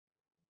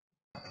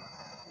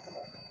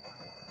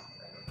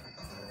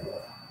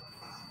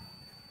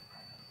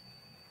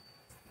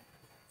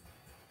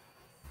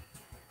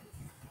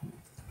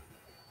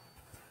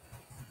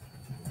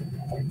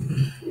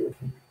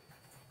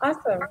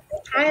Awesome.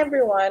 Hi,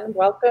 everyone.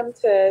 Welcome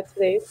to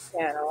today's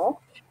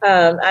panel.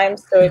 I'm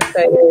so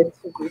excited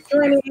to be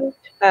joining.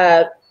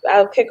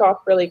 I'll kick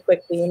off really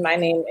quickly. My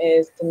name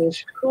is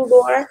Denisha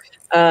Kuhlor.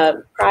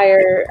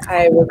 Prior,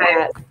 I was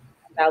at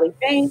Valley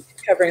Bank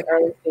covering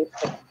early stage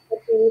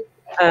technology,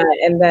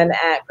 and then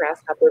at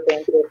Grasshopper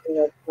Bank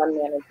working with fund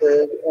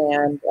managers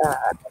and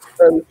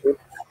early stage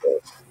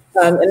investors.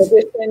 In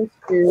addition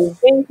to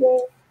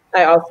banking,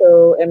 I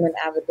also am an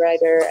avid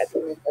writer at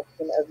the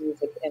intersection of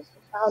music and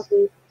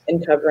technology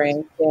and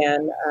covering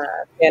fan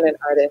and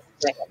artist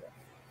dynamics.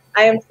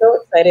 I am so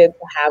excited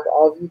to have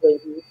all of you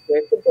ladies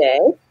here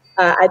today.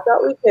 I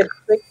thought we could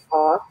kick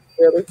off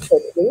really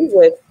quickly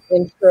with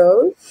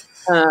intros.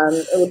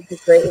 It would be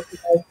great if you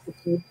guys could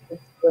each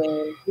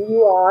explain who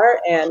you are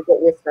and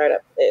what your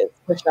startup is.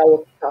 Michelle, we'll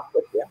kick off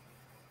with you.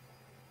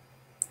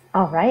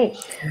 All right.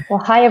 Well,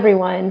 hi,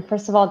 everyone.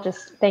 First of all,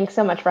 just thanks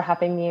so much for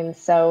having me. I'm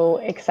so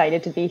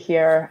excited to be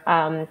here.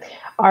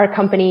 Our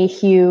company,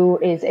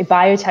 Huue, is a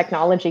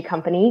biotechnology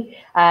company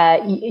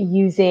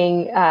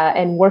using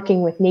and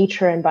working with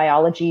nature and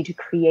biology to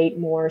create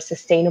more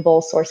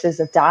sustainable sources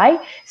of dye,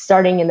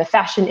 starting in the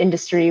fashion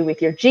industry with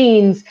your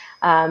jeans,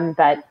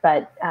 but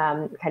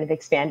kind of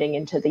expanding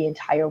into the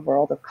entire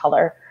world of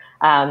color.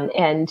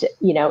 And,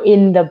 you know,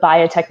 in the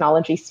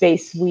biotechnology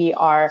space, we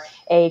are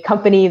a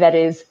company that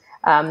is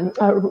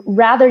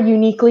rather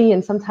uniquely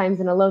and sometimes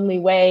in a lonely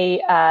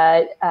way,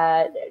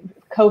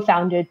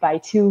 co-founded by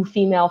two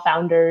female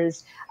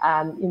founders,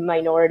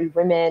 minority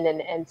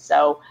women. And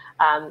so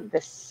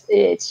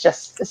it's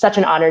just such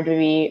an honor to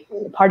be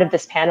part of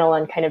this panel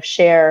and kind of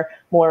share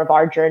more of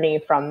our journey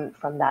from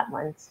that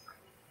lens.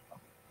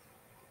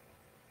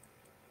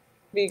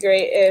 It'd be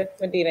great if,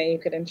 Madinah, you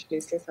could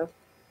introduce yourself.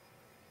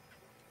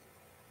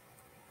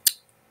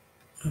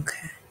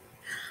 Okay.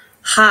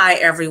 Hi,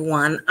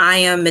 everyone. I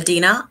am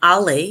Madinah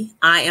Ali.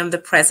 I am the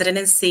president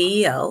and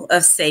CEO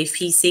of Safe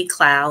PC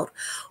Cloud.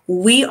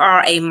 We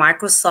are a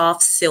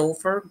Microsoft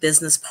Silver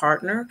business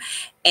partner,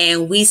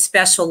 and we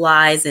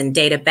specialize in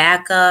data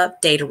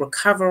backup, data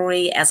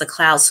recovery as a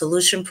cloud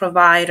solution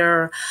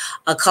provider.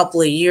 A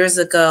couple of years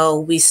ago,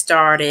 we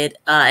started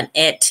an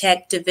ed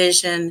tech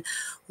division,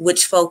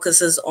 which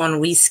focuses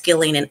on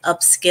reskilling and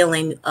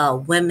upskilling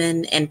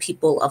women and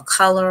people of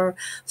color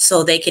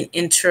so they can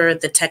enter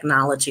the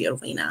technology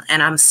arena.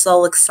 And I'm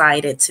so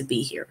excited to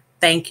be here.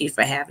 Thank you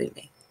for having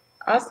me.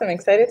 Awesome.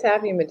 Excited to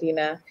have you,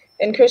 Madinah.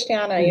 And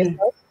Christiana,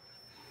 yourself?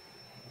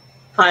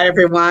 Hi,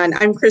 everyone.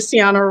 I'm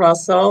Christiana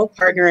Russell,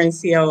 partner and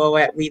COO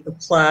at We The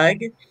Plug.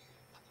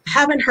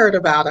 Haven't heard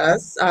about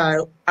us.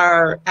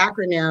 Our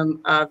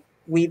acronym of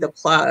We The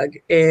Plug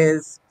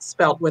is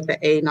spelled with the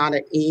A, not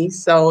an E.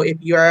 So if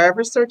you're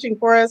ever searching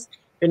for us,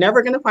 you're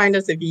never going to find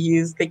us if you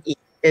use the E.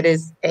 It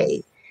is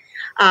A.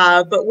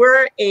 But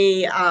we're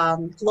a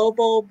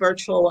global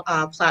virtual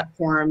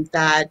platform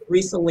that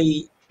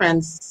recently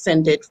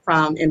transcended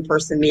from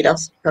in-person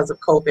meetups because of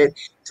COVID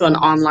to an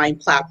online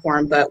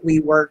platform. But we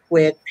work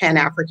with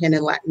Pan-African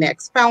and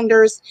Latinx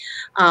founders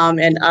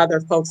and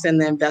other folks in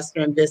the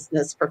investor and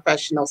business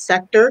professional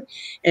sector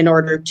in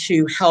order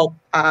to help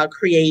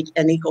create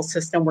an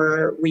ecosystem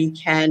where we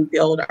can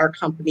build our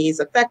companies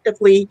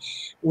effectively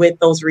with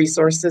those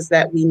resources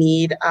that we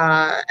need,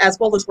 as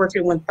well as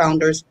working with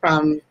founders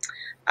from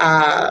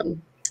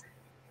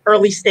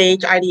early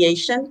stage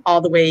ideation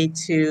all the way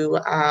to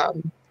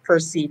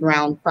first seed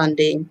round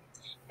funding.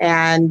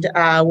 And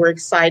we're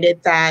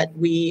excited that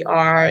we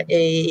are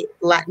a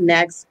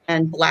Latinx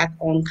and Black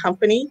owned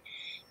company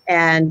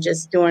and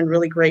just doing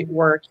really great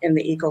work in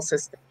the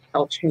ecosystem to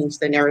help change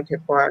the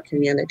narrative for our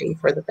community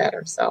for the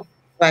better. So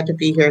glad to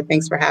be here.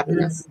 Thanks for having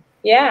us.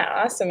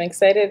 Yeah, awesome.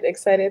 Excited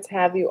to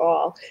have you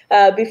all.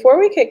 Before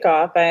we kick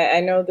off,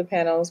 I know the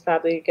panel is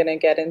probably going to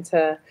get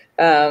into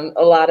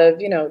a lot of,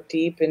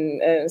 deep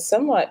and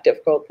somewhat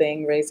difficult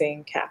thing,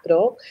 raising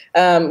capital.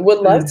 Would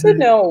love to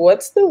know,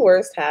 what's the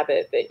worst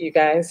habit that you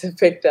guys have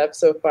picked up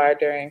so far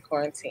during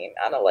quarantine,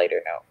 on a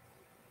lighter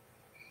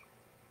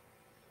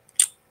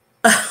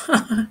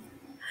note?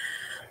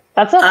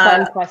 That's a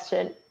fun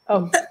question.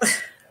 Oh,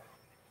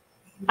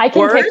 I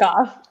can kick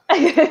off.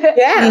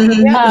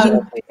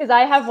 Because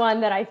I have one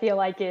that I feel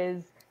like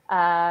is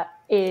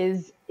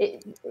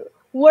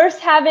worst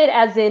habit,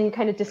 as in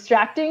kind of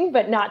distracting,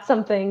 but not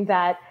something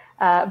that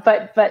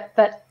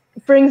but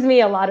brings me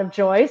a lot of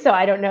joy. So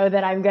I don't know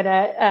that I'm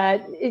gonna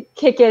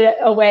kick it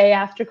away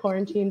after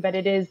quarantine, but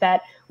it is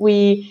that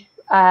we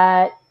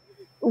got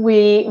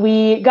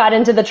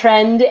into the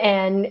trend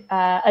and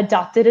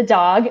adopted a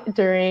dog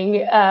during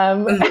during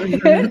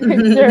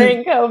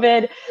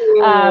COVID,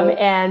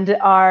 and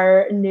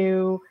our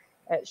new.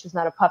 She's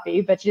not a puppy,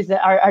 but she's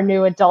our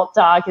new adult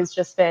dog has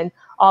just been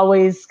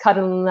always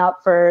cuddling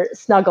up for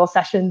snuggle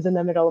sessions in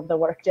the middle of the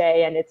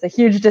workday, and it's a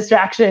huge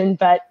distraction,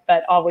 but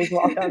always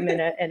welcome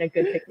and a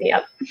good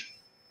pick-me-up.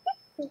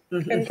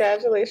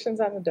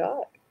 Congratulations on the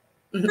dog.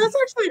 That's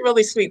actually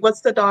really sweet.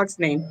 What's the dog's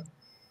name?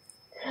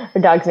 Her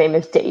dog's name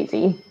is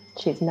Daisy.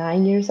 She's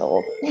 9 years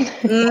old.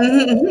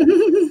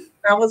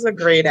 That was a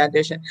great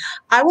addition.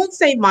 I would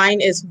say mine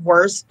is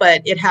worse,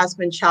 but it has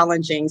been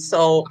challenging.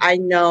 So I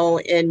know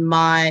in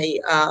my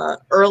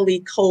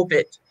early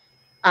COVID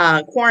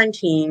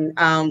quarantine,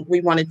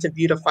 we wanted to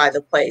beautify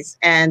the place.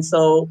 And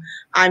so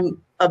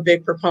I'm a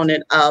big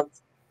proponent of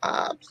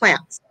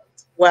plants.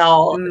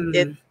 Well,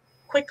 it Mm.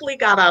 quickly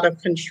got out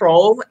of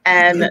control.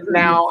 And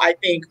now I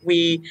think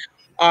we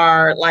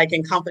are like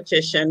in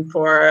competition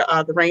for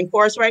the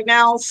rainforest right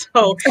now.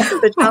 So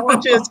the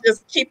challenge is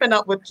just keeping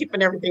up with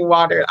keeping everything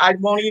watered. I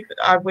won't even,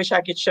 I wish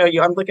I could show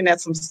you. I'm looking at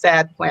some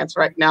sad plants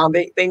right now.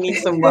 They need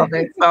some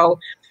loving. So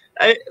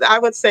I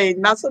would say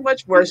not so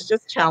much worse,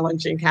 just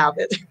challenging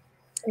habit.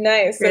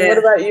 Nice. And what Yeah.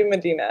 about you,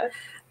 Medina?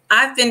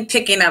 I've been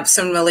picking up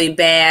some really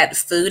bad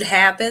food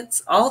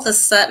habits. All of a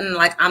sudden,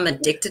 like I'm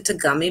addicted to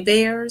gummy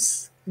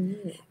bears.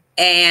 Mm.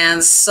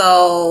 And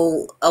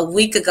so a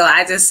week ago,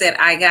 I just said,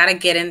 I got to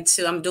get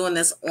into, I'm doing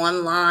this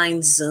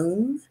online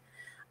Zoom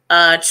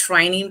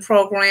training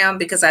program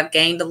because I've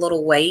gained a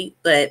little weight,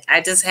 but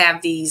I just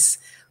have these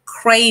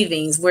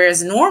cravings.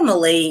 Whereas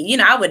normally, you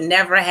know, I would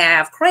never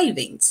have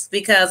cravings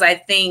because I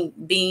think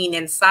being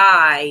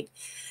inside,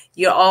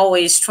 you're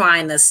always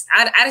trying to,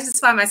 I just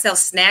find myself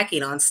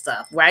snacking on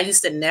stuff where I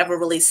used to never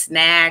really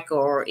snack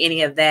or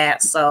any of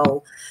that.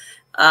 So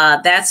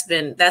that's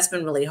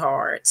been really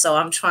hard. So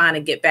I'm trying to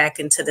get back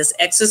into this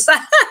exercise.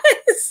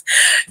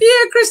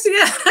 Yeah,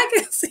 Christiana, I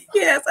can see.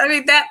 Yes, I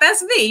mean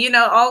that's me. You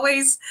know,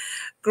 always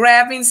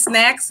grabbing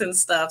snacks and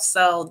stuff.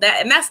 So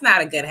that's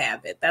not a good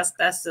habit. That's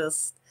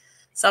just.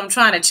 So I'm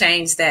trying to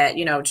change that.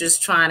 You know,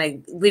 just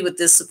trying to be with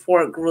this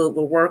support group.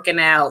 We're working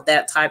out,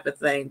 that type of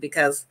thing,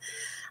 because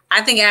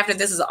I think after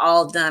this is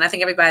all done, I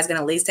think everybody's going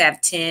to at least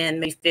have 10,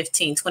 maybe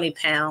 15, 20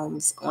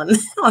 pounds on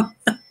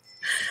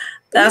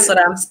that's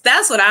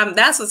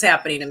what's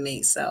happening to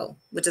me. So,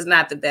 which is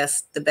not the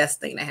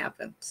best thing to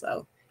happen.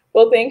 So,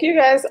 Well, thank you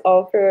guys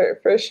all for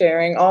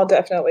sharing. All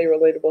definitely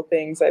relatable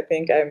things. I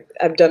think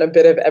I've done a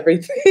bit of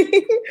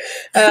everything.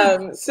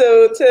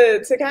 So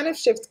to kind of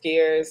shift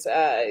gears,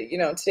 you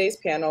know, today's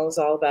panel is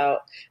all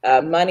about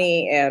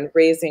money and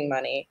raising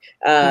money.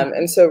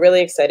 And so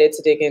really excited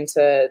to dig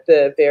into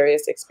the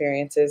various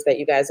experiences that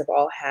you guys have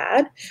all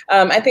had.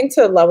 I think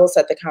to level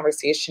set the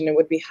conversation, it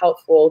would be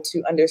helpful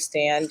to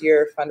understand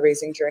your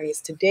fundraising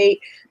journeys to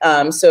date.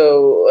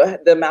 So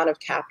the amount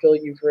of capital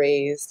you've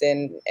raised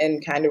and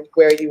kind of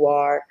where you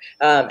are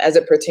as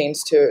it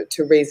pertains to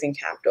raising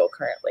capital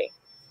currently.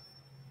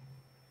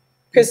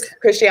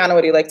 Christiana,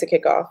 would you like to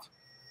kick off?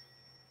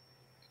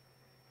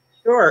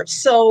 Sure.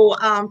 So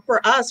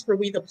for us, for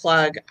We the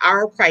Plug,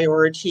 our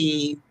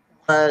priority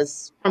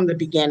was from the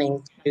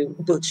beginning to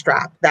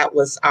bootstrap. That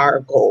was our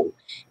goal.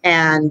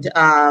 And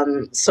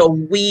so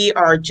we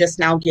are just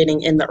now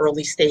getting in the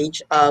early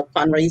stage of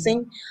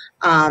fundraising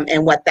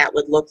and what that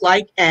would look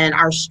like. And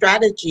our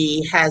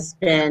strategy has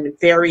been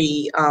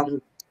very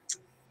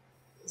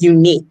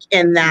unique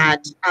in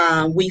that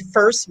we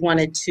first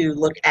wanted to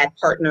look at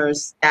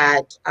partners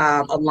that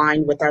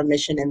align with our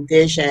mission and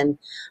vision,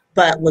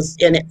 but was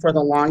in it for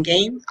the long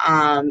game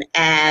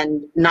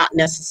and not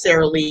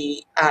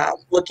necessarily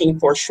looking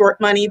for short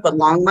money, but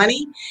long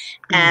money.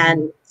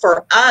 And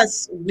for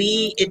us,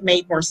 it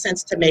made more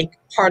sense to make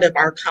part of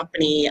our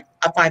company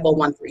a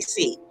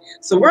 501(c).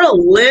 So we're a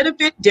little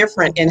bit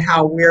different in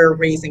how we're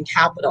raising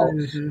capital.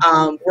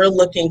 We're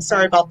looking,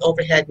 sorry about the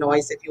overhead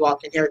noise if you all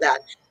can hear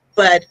that.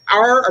 But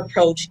our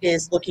approach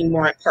is looking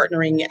more at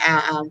partnering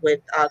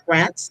with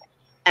grants.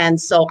 And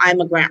so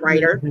I'm a grant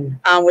writer,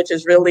 which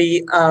is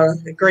really a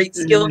great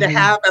skill to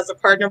have as a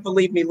partner.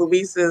 Believe me,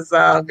 Luis is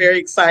very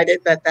excited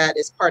that that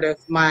is part of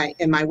my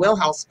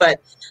wheelhouse. But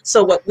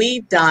so what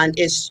we've done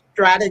is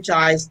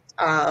strategized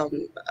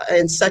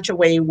in such a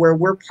way where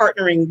we're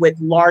partnering with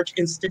large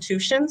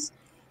institutions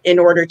in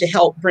order to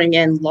help bring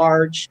in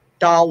large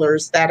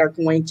dollars that are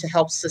going to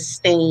help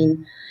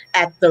sustain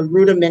at the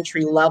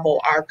rudimentary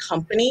level our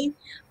company,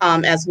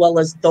 as well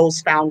as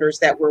those founders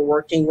that we're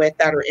working with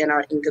that are in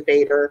our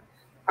incubator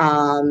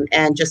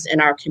and just in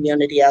our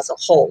community as a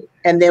whole.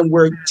 And then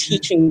we're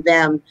teaching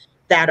them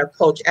that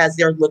approach as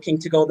they're looking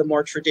to go the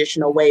more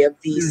traditional way of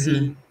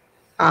VC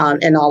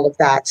and all of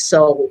that.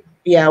 So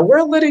yeah, we're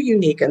a little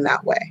unique in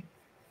that way.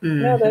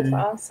 No, that's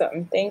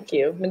awesome. Thank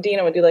you.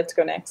 Medina, would you like to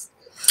go next?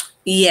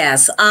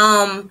 Yes.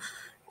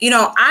 You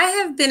know, I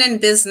have been in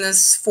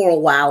business for a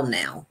while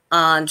now.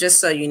 Just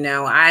so you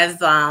know, I've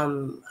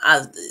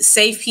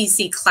Safe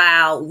PC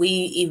Cloud.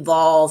 We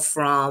evolved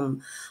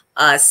from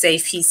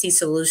Safe PC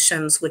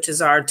Solutions, which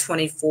is our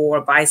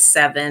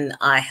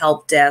 24/7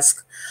 help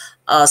desk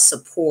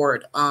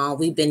support.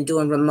 We've been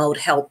doing remote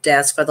help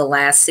desk for the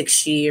last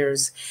 6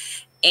 years.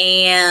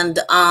 And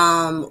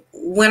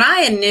when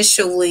I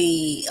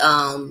initially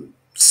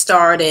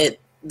started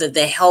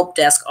the help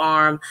desk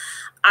arm,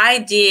 I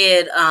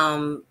did.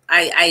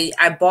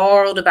 I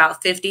borrowed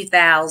about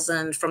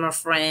 50,000 from a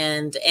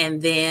friend,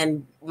 and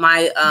then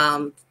my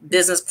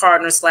business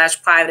partner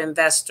 / private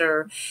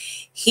investor,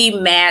 he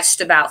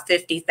matched about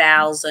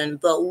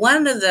 50,000. But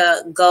one of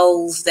the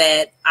goals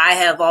that I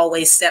have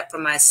always set for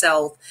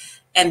myself,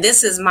 and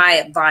this is my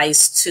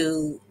advice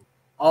to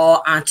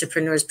all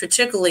entrepreneurs,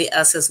 particularly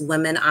us as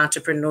women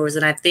entrepreneurs.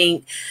 And I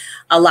think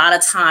a lot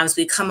of times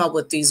we come up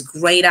with these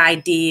great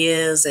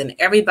ideas and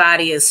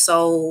everybody is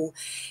so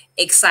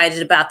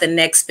excited about the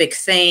next big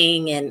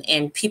thing,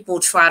 and people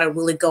try to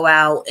really go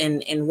out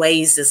and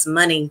raise this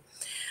money.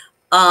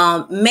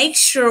 Make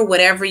sure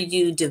whatever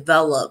you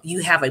develop,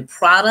 you have a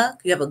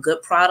product, you have a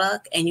good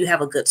product, and you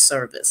have a good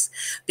service.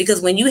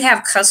 Because when you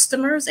have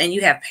customers and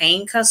you have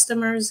paying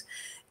customers,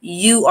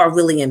 you are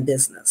really in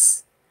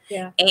business.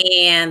 Yeah.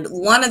 And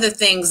one of the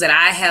things that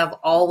I have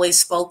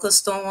always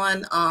focused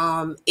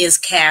on is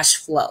cash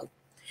flow.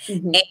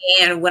 Mm-hmm.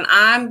 And when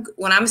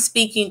I'm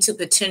speaking to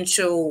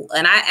potential,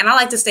 and I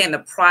like to stay in the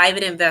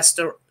private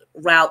investor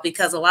route,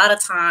 because a lot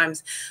of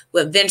times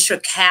with venture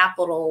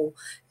capital,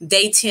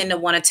 they tend to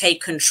want to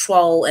take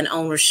control and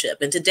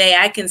ownership. And today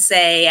I can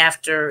say,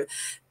 after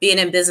being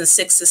in business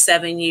 6 to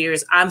 7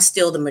 years, I'm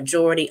still the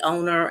majority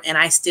owner and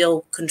I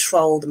still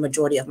control the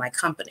majority of my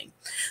company.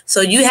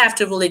 So you have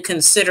to really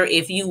consider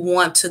if you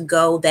want to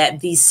go that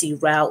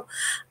VC route.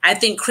 I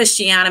think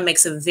Christiana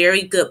makes a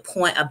very good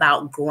point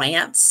about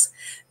grants.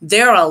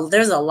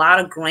 There's a lot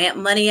of grant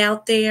money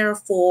out there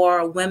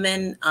for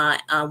women,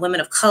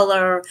 women of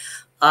color,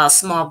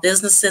 small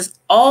businesses.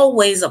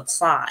 Always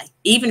apply.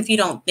 Even if you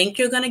don't think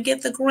you're going to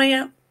get the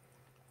grant,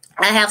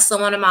 I have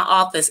someone in my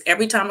office,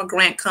 every time a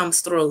grant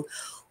comes through,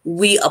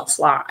 we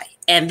apply,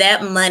 and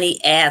that money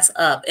adds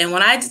up. And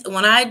when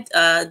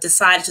I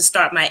decided to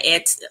start my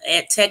ed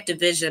tech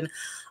division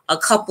a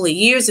couple of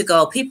years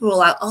ago, people were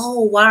like,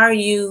 "Oh, why are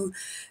you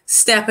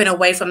stepping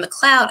away from the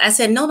cloud?" I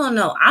said,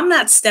 no, I'm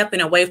not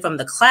stepping away from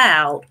the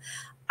cloud.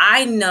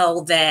 I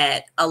know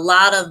that a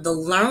lot of the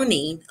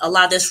learning, a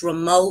lot of this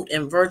remote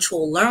and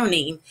virtual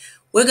learning,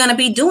 we're going to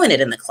be doing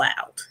it in the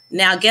cloud.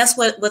 Now, guess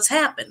what's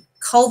happened?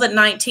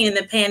 COVID-19 and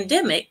the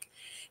pandemic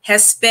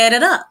has sped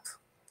it up.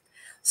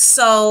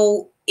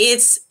 So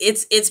it's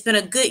been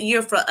a good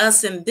year for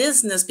us in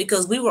business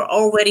because we were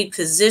already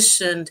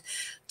positioned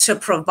to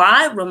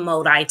provide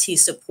remote IT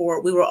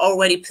support. We were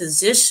already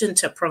positioned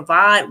to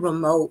provide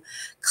remote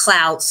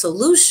cloud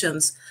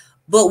solutions,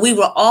 but we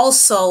were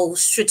also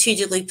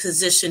strategically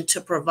positioned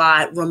to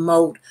provide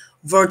remote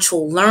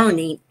virtual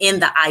learning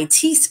in the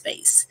IT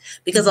space,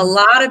 because a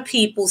lot of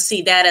people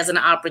see that as an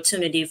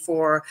opportunity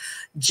for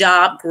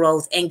job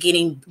growth and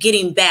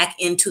getting back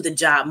into the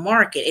job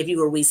market if you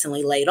were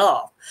recently laid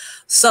off.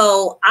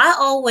 So I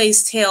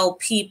always tell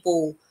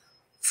people,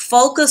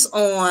 focus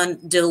on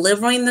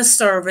delivering the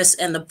service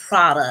and the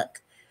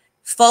product.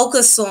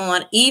 Focus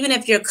on, even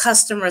if your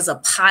customer is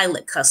a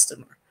pilot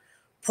customer,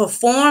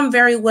 perform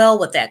very well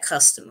with that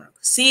customer.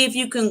 See if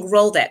you can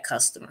grow that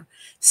customer.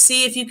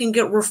 See if you can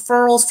get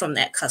referrals from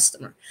that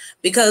customer.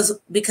 Because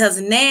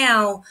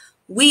now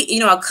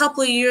a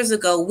couple of years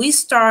ago, we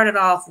started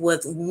off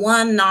with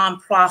one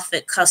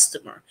nonprofit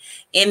customer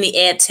in the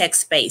ed tech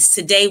space.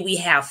 Today we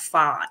have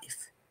 5.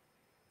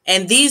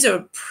 And these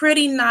are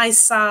pretty nice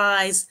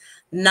size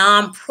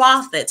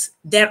nonprofits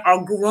that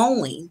are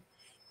growing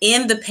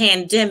in the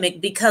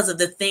pandemic because of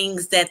the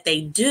things that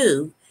they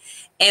do.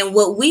 And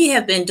what we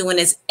have been doing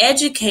is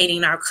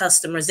educating our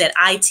customers that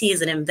IT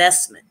is an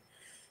investment.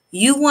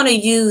 You want to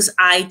use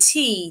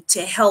IT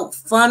to help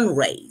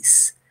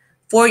fundraise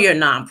for your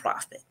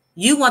nonprofit.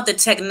 You want the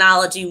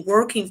technology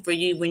working for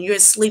you when you're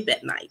asleep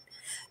at night.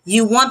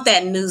 You want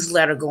that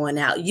newsletter going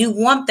out. You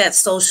want that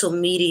social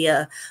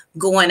media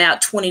going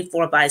out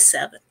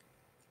 24/7.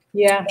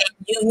 Yeah. And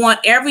you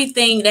want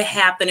everything to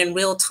happen in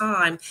real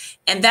time.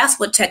 And that's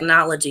what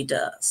technology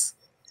does.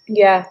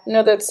 Yeah,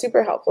 no, that's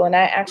super helpful. And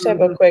I actually have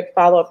a quick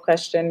follow-up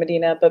question,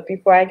 Madinah. But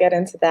before I get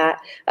into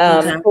that,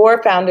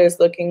 for founders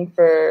looking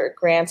for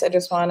grants, I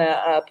just want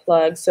to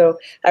plug. So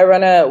I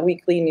run a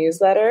weekly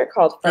newsletter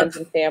called Friends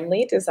and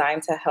Family,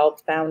 designed to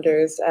help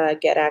founders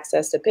get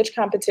access to pitch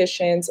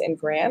competitions and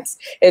grants.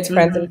 It's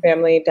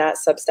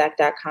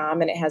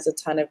friendsandfamily.substack.com, and it has a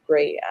ton of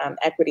great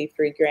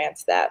equity-free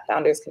grants that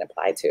founders can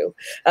apply to.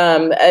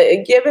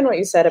 Given what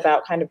you said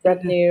about kind of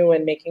revenue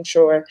and making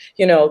sure,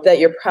 that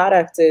your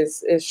product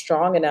is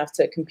strong enough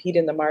to compete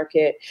in the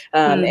market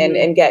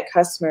and get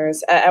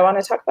customers. I want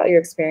to talk about your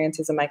experience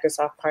as a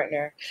Microsoft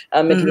partner.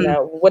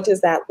 Madinah, what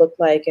does that look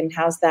like, and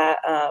how's that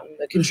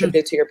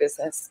contributed to your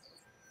business?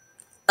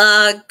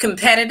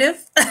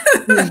 Competitive.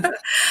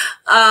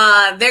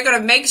 They're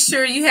going to make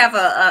sure you have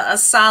a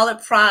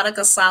solid product,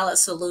 a solid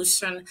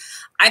solution.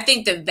 I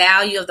think the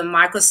value of the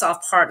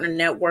Microsoft Partner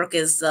Network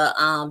is the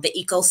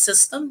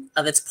ecosystem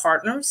of its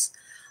partners.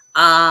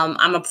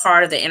 I'm a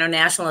part of the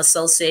International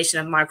Association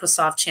of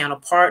Microsoft Channel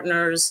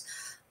Partners.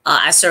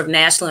 I serve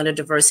nationally on the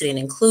Diversity and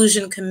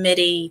Inclusion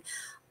Committee.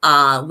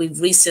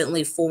 We've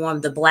recently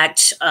formed the Black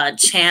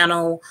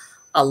Channel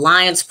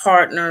Alliance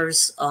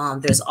Partners.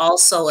 There's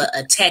also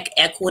a tech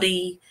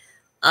equity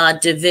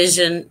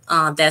division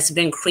that's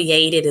been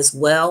created as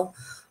well.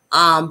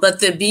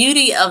 But the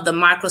beauty of the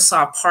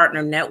Microsoft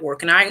Partner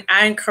Network, and I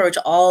encourage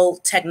all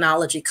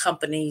technology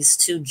companies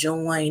to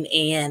join,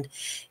 and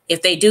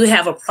if they do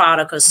have a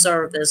product or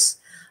service,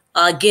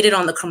 get it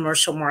on the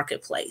commercial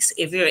marketplace.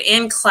 If you're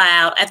in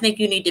cloud, I think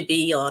you need to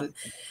be on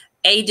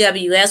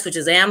AWS, which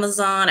is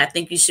Amazon. I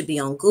think you should be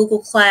on Google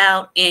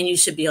Cloud, and you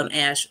should be on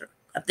Azure.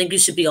 I think you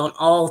should be on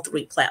all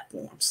three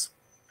platforms,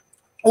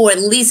 or at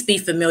least be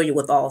familiar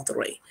with all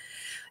three.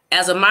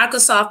 As a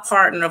Microsoft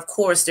partner, of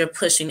course, they're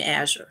pushing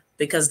Azure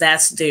because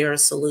that's their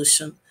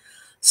solution.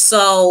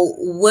 So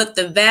what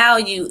the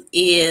value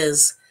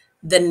is,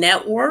 the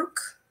network,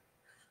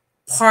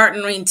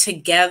 partnering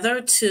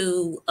together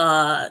to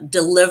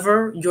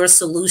deliver your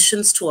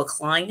solutions to a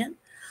client.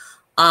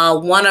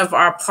 One of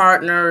our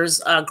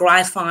partners,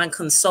 Gryphon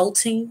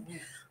Consulting,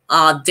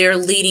 they're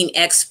leading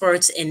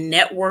experts in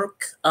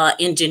network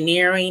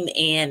engineering,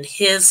 and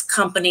his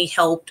company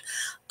helped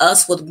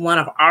us with one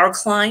of our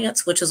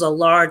clients, which is a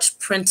large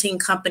printing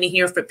company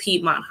here for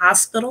Piedmont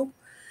Hospital.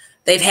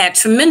 They've had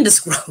tremendous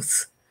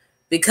growth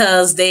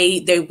because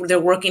they're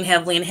working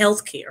heavily in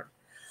healthcare.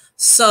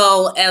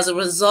 So as a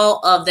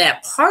result of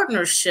that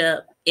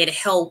partnership, it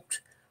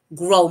helped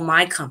grow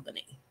my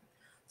company.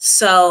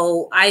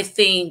 So I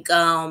think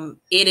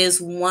it is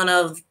one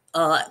of,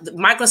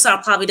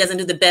 Microsoft probably doesn't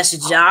do the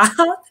best job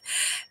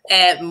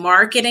at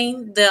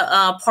marketing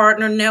the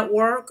partner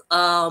network,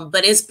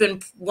 but it's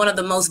been one of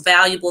the most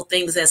valuable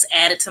things that's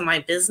added to my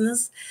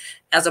business.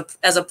 As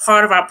a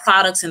part of our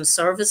products and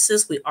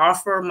services, we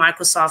offer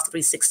Microsoft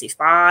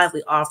 365,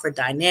 we offer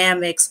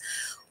Dynamics,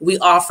 we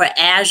offer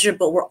Azure,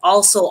 but we're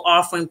also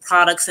offering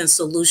products and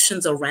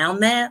solutions around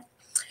that.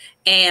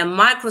 And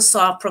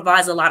Microsoft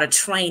provides a lot of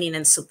training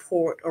and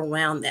support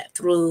around that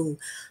through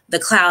the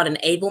Cloud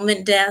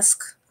Enablement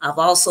Desk. I've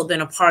also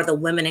been a part of the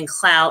Women in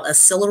Cloud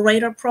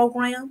Accelerator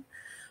program,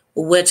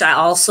 which I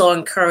also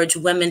encourage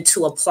women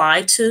to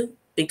apply to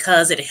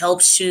because it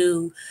helps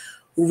you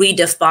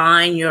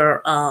redefine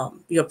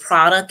your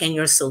product and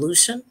your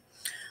solution.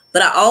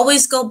 But I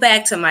always go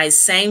back to my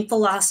same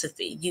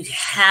philosophy. You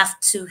have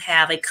to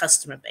have a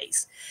customer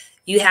base.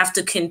 You have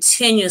to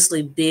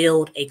continuously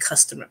build a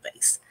customer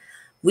base.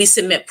 We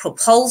submit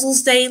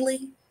proposals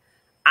daily.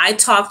 I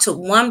talk to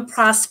one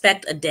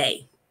prospect a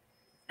day.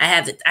 I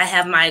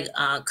have my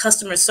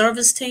customer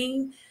service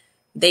team.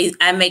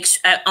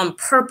 On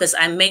purpose,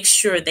 I make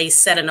sure they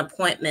set an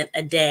appointment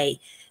a day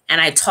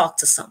and I talk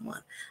to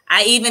someone.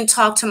 I even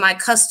talk to my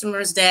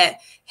customers that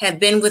have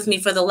been with me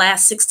for the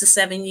last 6 to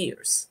 7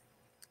 years.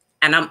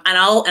 And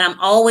I'm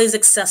always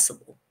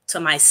accessible to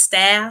my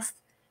staff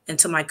and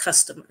to my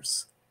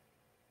customers.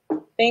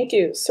 Thank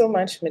you so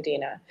much,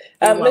 Madinah.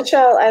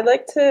 Michelle, I'd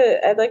like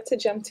to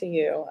jump to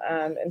you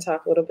and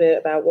talk a little bit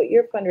about what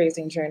your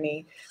fundraising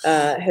journey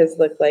has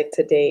looked like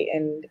to date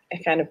and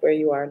kind of where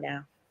you are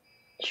now.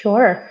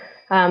 Sure.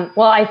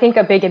 Well, I think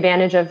a big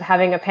advantage of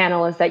having a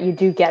panel is that you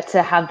do get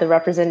to have the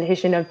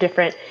representation of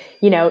different,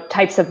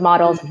 types of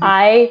models. Mm-hmm.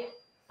 I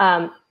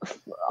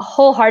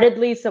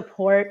wholeheartedly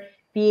support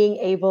being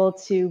able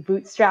to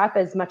bootstrap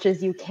as much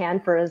as you can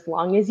for as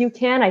long as you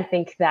can. I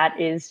think that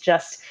is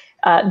just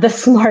the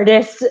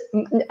smartest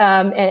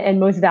and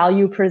most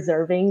value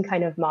preserving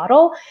kind of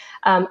model.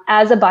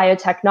 As a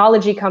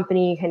biotechnology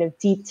company, kind of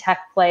deep tech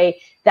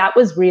play, that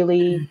was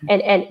really,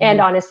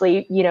 and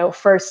honestly,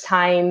 first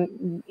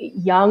time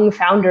young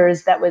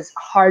founders, that was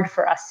hard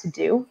for us to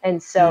do.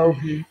 And so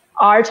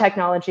our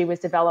technology was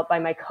developed by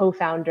my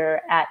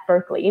co-founder at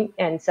Berkeley.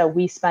 And so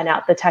we spun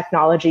out the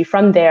technology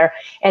from there.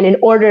 And in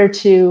order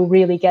to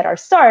really get our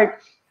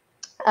start,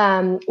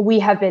 we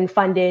have been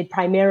funded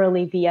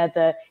primarily via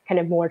the kind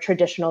of more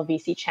traditional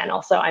VC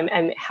channel. So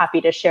I'm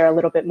happy to share a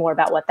little bit more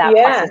about what that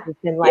process has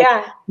been like.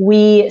 Yeah.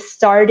 We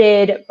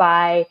started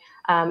by,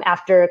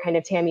 after kind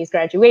of Tammy's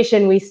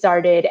graduation, we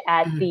started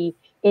at the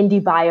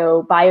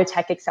IndieBio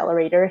Biotech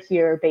Accelerator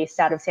here based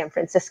out of San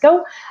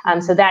Francisco.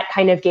 So that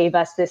kind of gave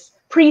us this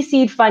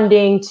pre-seed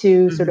funding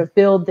to sort of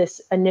build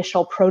this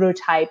initial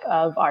prototype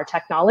of our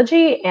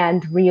technology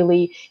and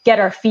really get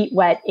our feet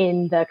wet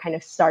in the kind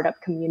of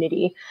startup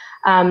community.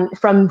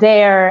 From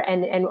there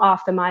and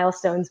off the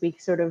milestones we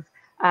sort of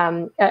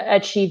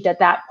achieved at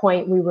that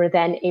point, we were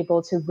then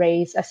able to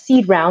raise a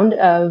seed round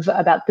of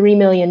about $3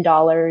 million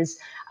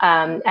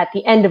at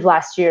the end of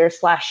last year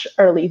 /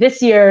 early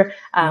this year.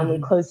 We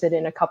closed it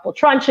in a couple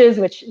tranches,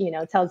 which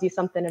tells you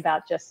something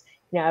about just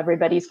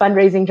everybody's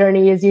fundraising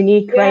journey is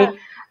unique, right?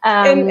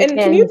 And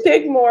can you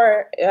dig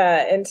more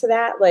into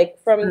that? Like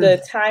from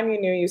the time you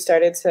knew you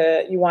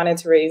wanted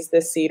to raise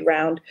this seed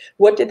round,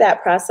 what did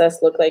that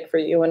process look like for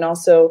you? And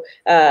also,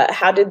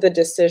 how did the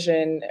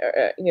decision,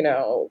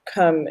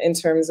 come in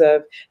terms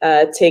of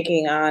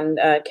taking on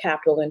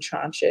capital in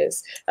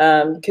tranches?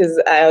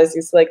 Because I always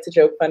used to like to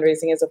joke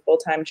fundraising is a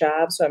full-time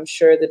job. So I'm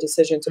sure the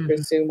decision to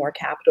pursue more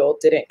capital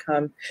didn't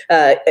come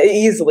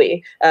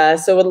easily.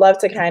 So would love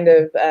to kind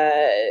of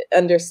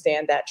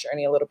understand that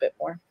journey a little bit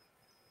more.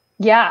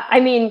 Yeah, I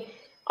mean,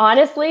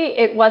 honestly,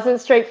 it wasn't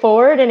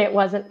straightforward and it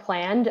wasn't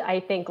planned. I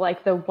think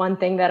like the one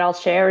thing that I'll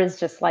share is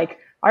just like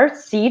our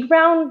seed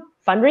round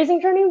fundraising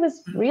journey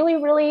was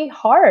really, really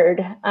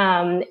hard.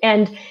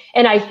 And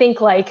I think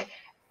like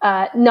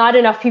not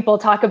enough people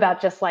talk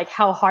about just like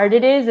how hard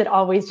it is. It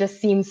always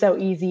just seems so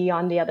easy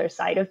on the other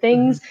side of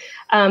things.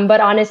 But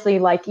honestly,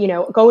 like,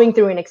 going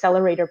through an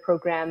accelerator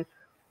program,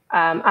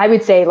 I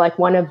would say like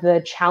one of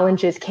the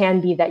challenges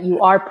can be that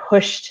you are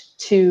pushed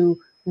to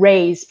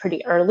raise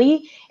pretty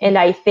early. And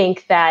I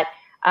think that,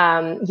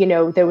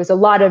 there was a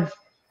lot of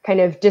kind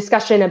of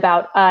discussion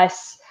about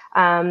us,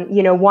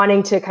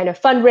 wanting to kind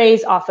of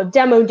fundraise off of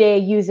demo day,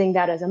 using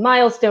that as a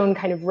milestone,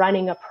 kind of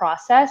running a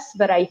process.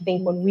 But I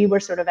think when we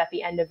were sort of at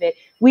the end of it,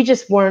 we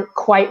just weren't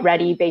quite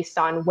ready based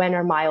on when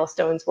our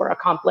milestones were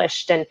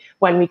accomplished and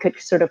when we could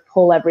sort of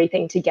pull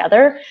everything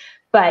together.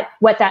 But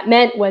what that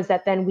meant was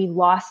that then we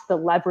lost the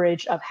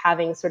leverage of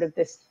having sort of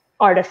this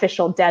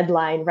artificial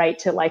deadline, right,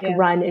 to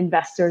run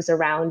investors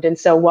around. And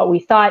so what we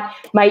thought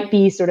might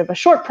be sort of a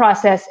short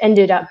process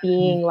ended up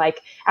being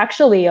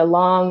actually a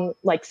long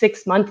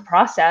 6-month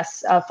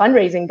process of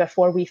fundraising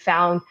before we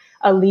found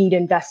a lead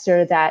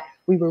investor that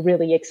we were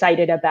really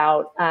excited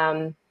about.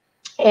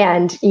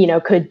 And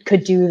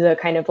could do the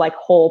kind of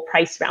whole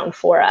price round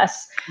for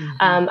us.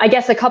 I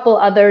guess a couple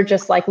other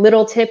just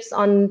little tips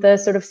on the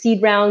sort of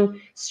seed round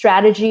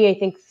strategy. I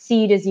think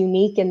seed is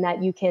unique in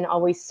that you can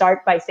always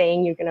start by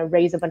saying you're going to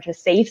raise a bunch of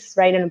safes,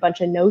 right, and a bunch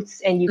of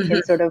notes, and you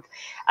can sort of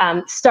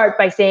start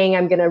by saying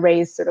I'm going to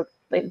raise sort of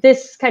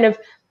this kind of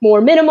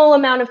more minimal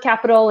amount of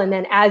capital, and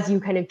then as you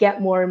kind of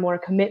get more and more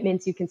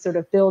commitments, you can sort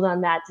of build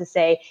on that to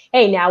say,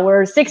 hey, now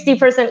we're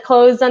 60%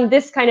 closed on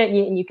this kind of,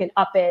 and you can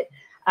up it.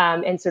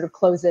 And sort of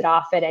close it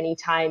off at any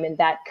time. And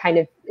that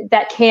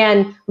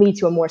can lead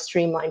to a more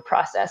streamlined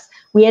process.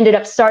 We ended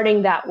up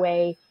starting that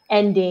way,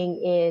 ending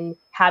in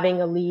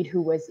having a lead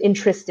who was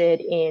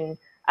interested in,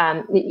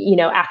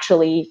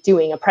 actually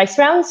doing a price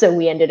round. So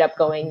we ended up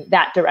going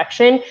that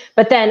direction.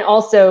 But then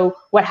also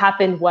what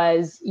happened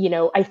was,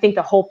 I think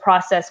the whole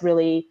process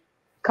really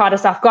caught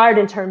us off guard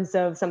in terms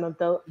of some of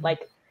the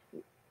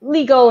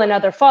legal and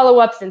other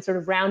follow-ups and sort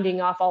of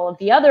rounding off all of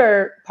the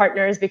other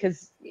partners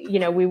because,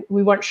 we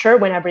weren't sure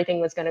when everything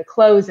was going to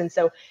close. And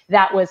so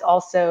that was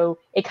also,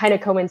 it kind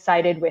of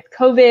coincided with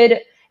COVID.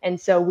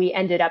 And so we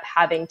ended up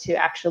having to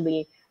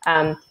actually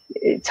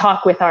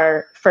talk with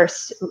our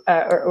first,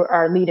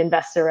 our lead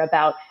investor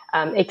about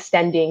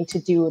extending to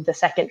do the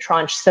second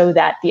tranche so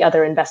that the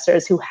other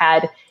investors who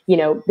had,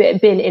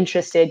 been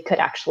interested could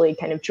actually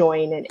kind of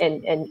join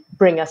and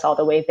bring us all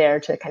the way there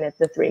to kind of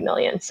the 3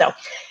 million. So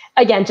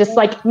again, just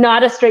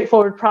not a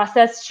straightforward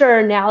process.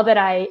 Sure, now that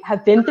I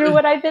have been through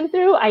what I've been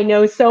through, I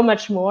know so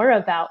much more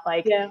about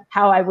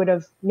how I would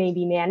have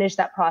maybe managed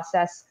that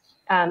process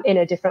in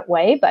a different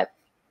way. But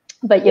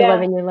you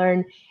live and you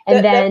learn.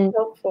 And that's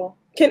helpful.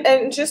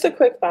 And just a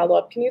quick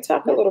follow-up, can you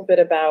talk a little bit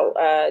about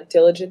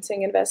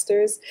diligencing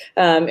investors?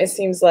 It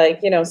seems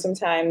like,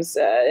 sometimes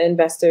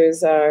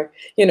investors are,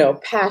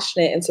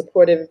 passionate and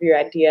supportive of your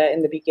idea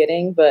in the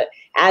beginning, but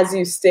as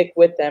you stick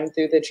with them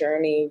through the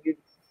journey, you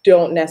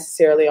don't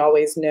necessarily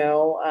always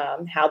know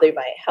how they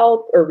might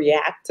help or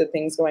react to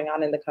things going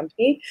on in the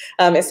company.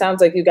 It sounds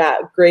like you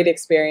got great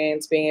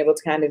experience being able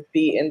to kind of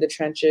be in the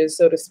trenches,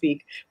 so to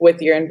speak,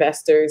 with your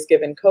investors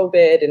given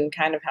COVID and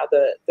kind of how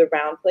the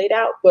round played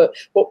out. But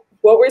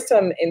what were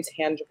some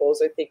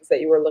intangibles or things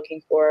that you were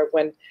looking for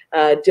when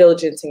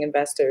diligencing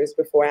investors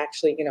before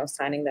actually,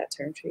 signing that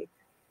term sheet?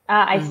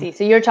 I see.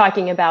 So you're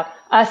talking about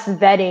us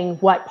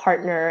vetting what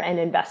partner and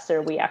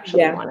investor we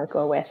actually want to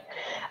go with.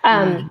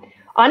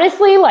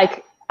 Honestly,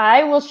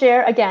 I will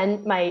share,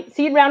 again, my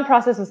seed round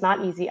process was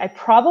not easy. I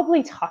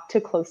probably talked to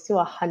close to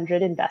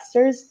 100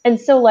 investors. And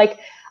so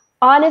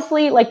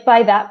honestly,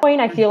 by that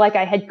point, I feel like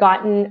I had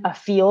gotten a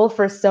feel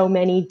for so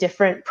many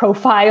different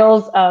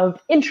profiles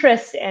of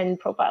interest and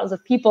profiles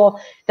of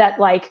people that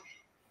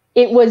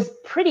it was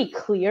pretty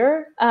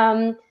clear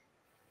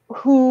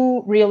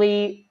who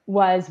really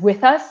was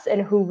with us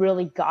and who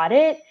really got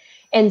it.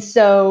 And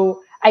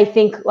so I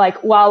think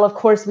while of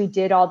course we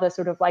did all the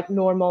sort of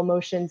normal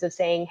motions of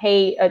saying,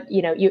 hey,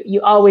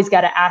 you always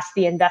got to ask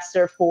the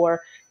investor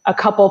for a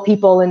couple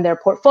people in their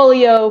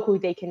portfolio who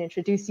they can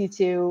introduce you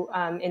to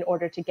in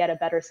order to get a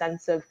better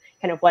sense of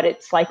kind of what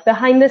it's like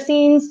behind the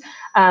scenes.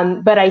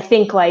 But I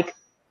think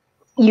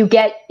you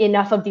get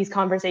enough of these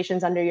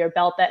conversations under your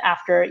belt that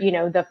after,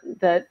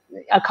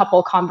 a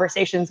couple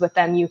conversations with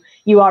them,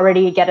 you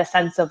already get a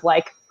sense of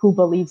who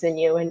believes in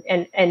you.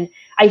 And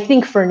I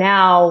think for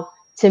now,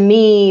 to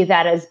me,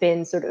 that has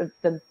been sort of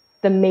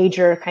the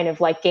major kind of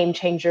game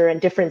changer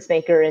and difference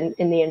maker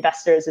in the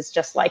investors is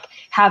just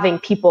having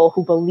people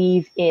who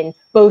believe in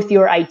both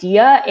your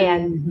idea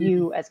and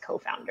you as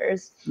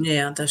co-founders.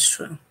 Yeah, that's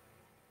true.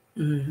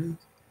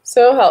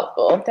 So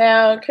helpful.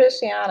 Now,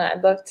 Christiana,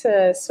 I'd love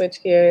to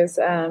switch gears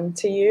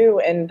to you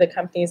and the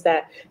companies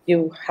that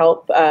you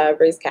help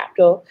raise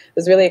capital. I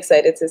was really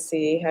excited to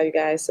see how you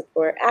guys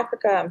support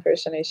Africa. I'm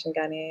First Generation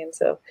Ghanaian,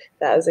 so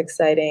that was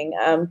exciting.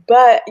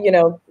 But,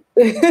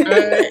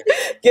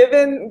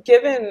 Given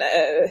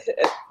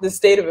the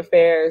state of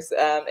affairs,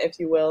 if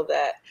you will,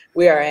 that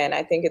we are in,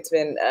 I think it's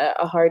been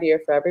a hard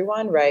year for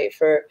everyone, right?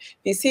 For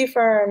VC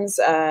firms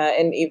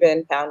and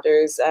even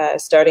founders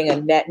starting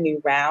a net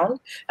new round.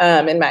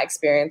 In my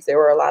experience, there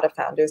were a lot of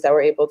founders that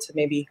were able to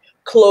maybe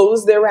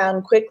close their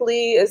round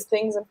quickly as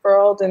things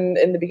unfurled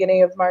in the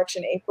beginning of March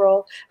and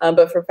April.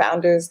 But for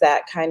founders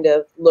that kind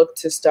of look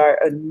to start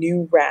a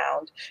new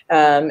round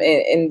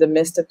in the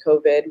midst of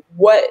COVID,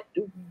 what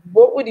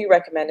would you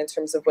recommend in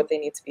terms of what they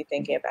need to be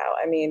thinking about?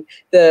 I mean,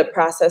 the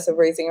process of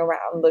raising a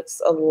round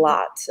looks a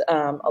lot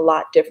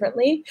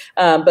differently,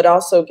 but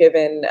also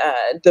given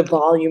the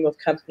volume of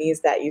companies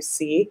that you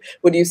see,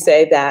 would you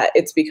say that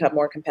it's become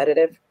more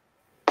competitive?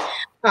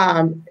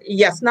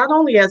 Yes, not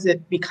only has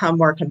it become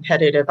more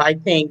competitive, I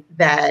think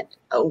that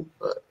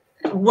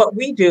what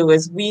we do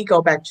is we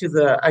go back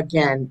to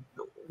again,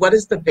 what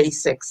is the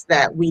basics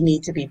that we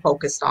need to be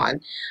focused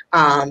on,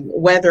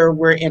 whether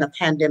we're in a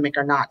pandemic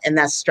or not, and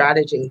that's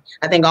strategy.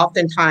 I think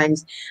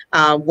oftentimes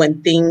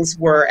when things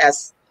were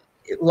as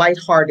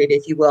lighthearted,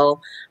 if you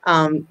will,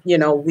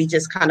 we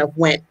just kind of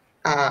went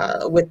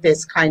with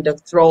this kind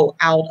of throw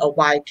out a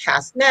wide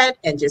cast net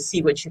and just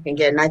see what you can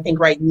get. And I think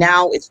right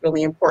now it's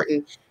really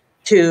important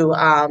to,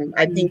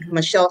 I think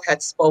Michelle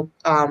had spoke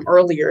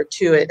earlier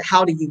to it,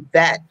 how do you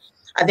vet?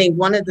 I think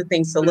one of the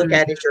things to look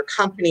at is your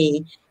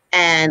company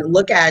and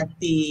look at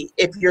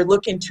if you're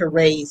looking to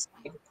raise,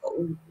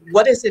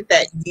 what is it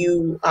that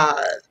the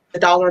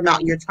dollar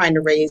amount you're trying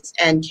to raise,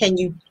 and can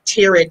you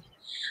tier it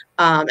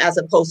as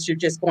opposed to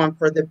just going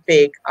for the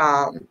big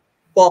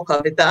bulk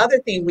of it. The other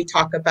thing we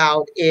talk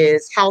about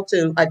is how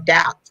to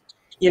adapt.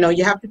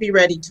 You have to be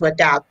ready to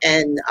adapt.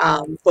 And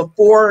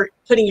before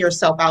putting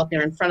yourself out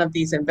there in front of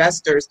these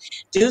investors,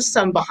 do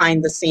some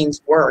behind the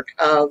scenes work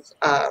of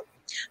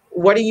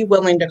what are you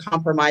willing to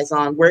compromise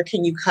on? Where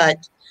can you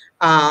cut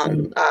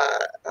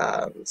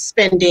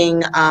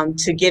spending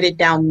to get it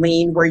down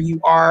lean, where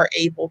you are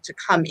able to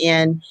come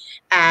in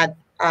at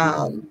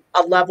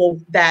a level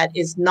that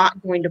is not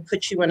going to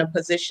put you in a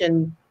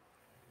position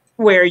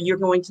where you're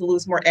going to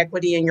lose more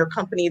equity in your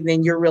company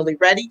than you're really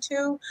ready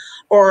to,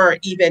 or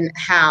even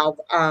have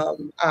a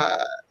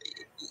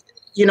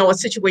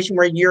situation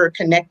where you're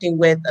connecting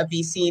with a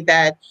VC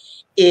that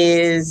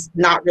is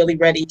not really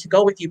ready to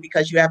go with you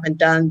because you haven't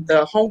done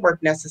the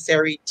homework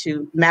necessary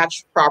to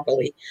match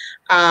properly.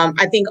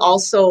 I think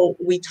also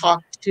we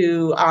talked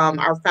to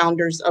our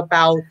founders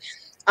about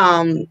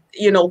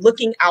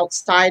looking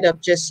outside of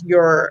just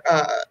your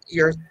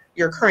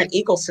current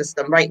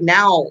ecosystem. Right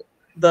now,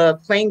 the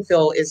playing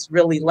field is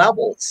really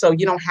leveled, so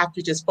you don't have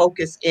to just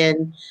focus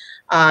in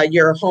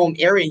your home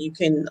area. You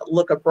can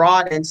look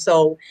abroad. And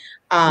so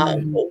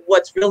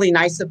what's really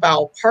nice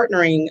about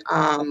partnering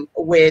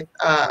with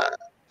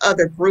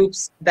other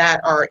groups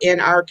that are in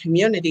our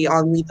community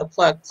on Meet the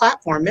Plug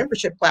platform,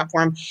 membership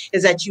platform,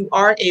 is that you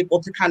are able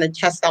to kind of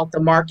test out the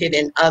market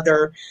in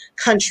other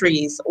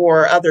countries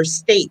or other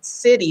states,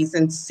 cities,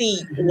 and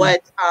see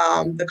what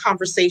the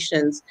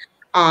conversations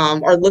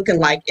are looking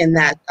like in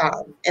that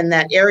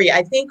area.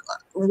 I think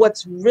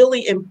what's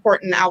really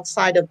important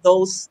outside of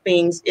those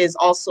things is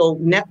also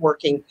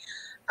networking,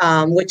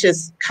 which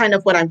is kind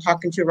of what I'm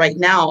talking to right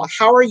now.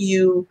 How are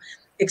you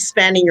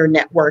expanding your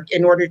network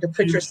in order to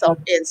put yourself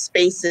in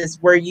spaces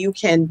where you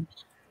can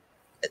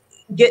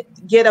get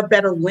a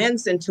better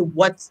lens into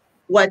what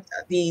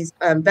these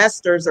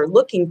investors are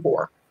looking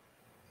for?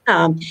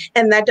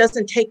 And that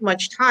doesn't take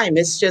much time.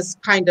 It's just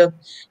kind of,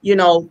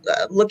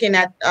 looking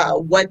at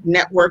what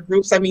network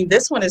groups. I mean,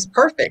 this one is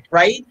perfect,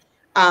 right?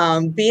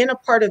 Being a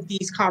part of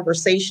these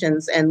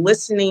conversations and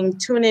listening,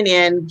 tuning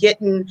in,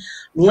 getting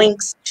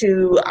links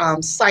to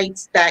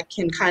sites that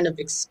can kind of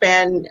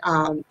expand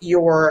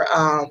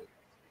the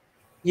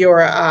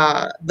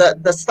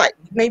site,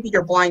 maybe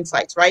your blind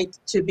sites, right?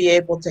 To be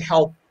able to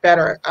help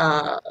better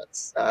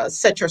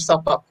set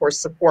yourself up for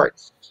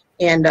support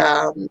and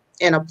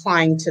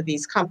applying to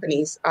these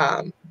companies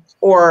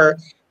or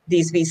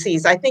these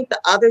VCs. I think the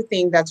other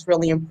thing that's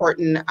really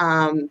important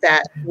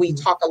that we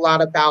talk a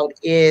lot about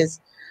is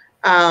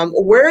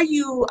where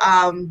you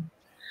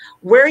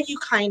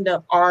kind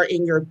of are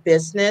in your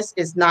business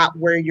is not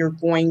where you're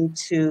going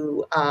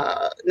to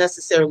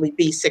necessarily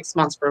be 6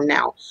 months from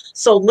now.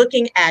 So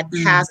looking at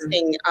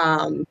casting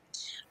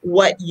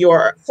what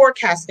you're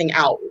forecasting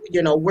out,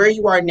 where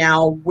you are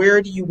now,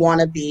 where do you want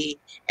to be,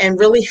 and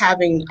really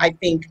having, I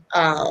think,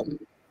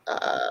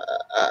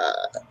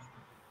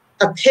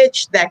 a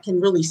pitch that can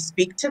really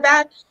speak to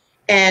that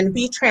and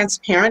be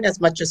transparent as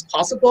much as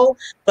possible,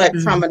 but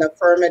from an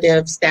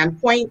affirmative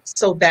standpoint,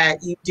 so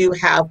that you do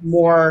have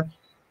more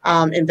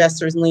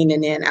investors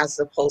leaning in as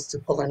opposed to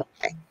pulling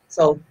away.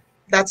 So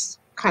that's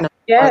kind of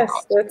Yes,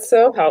 that's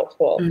so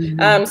helpful.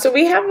 So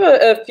we have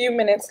a few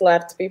minutes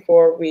left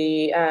before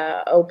we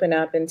open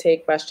up and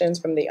take questions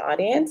from the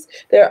audience.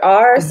 There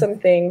are some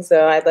things,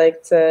 though, I'd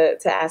like to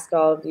ask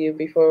all of you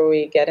before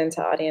we get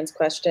into audience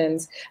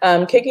questions.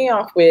 Kicking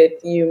off with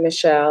you,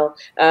 Michelle.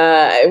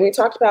 We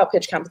talked about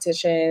pitch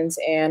competitions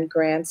and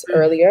grants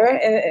earlier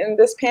in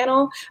this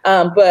panel,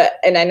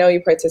 and I know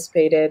you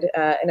participated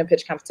in a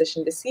pitch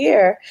competition this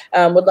year.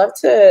 Would love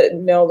to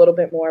know a little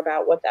bit more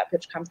about what that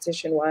pitch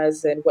competition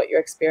was and what your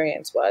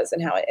experience was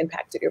and how it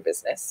impacted your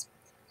business.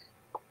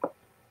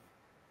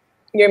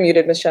 You're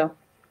muted, Michelle.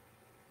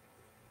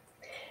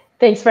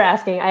 Thanks for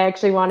asking. I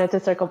actually wanted to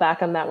circle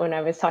back on that when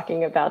I was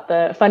talking about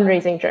the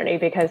fundraising journey,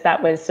 because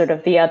that was sort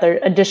of the other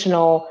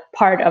additional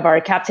part of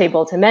our cap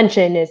table to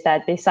mention, is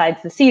that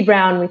besides the seed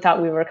round, we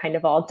thought we were kind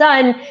of all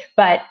done.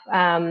 But,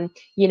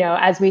 you know,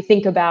 as we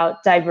think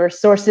about diverse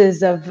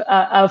sources of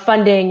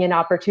funding and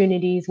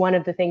opportunities, one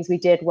of the things we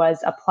did was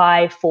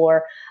apply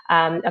for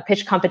a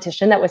pitch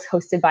competition that was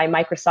hosted by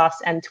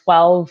Microsoft's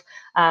M12,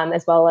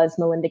 as well as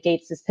Melinda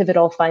Gates's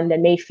Pivotal Fund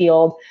and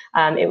Mayfield.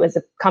 It was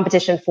a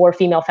competition for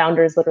female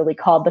founders, literally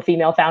called the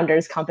Female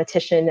Founders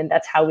Competition, and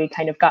that's how we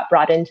kind of got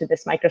brought into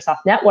this Microsoft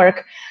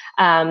network.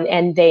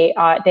 And they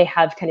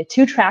have kind of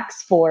two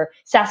tracks for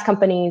SaaS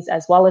companies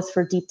as well as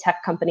for deep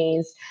tech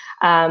companies.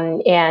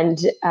 And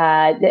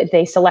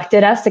they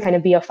selected us to kind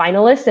of be a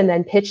finalist and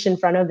then pitch in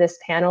front of this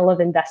panel of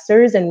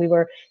investors. And we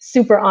were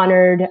super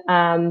honored,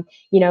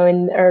 you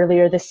know,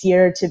 earlier this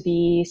year to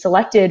be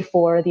selected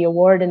for the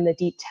award in the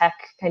deep tech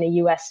kind of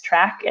US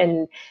track.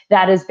 And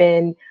that has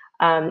been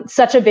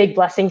such a big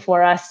blessing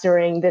for us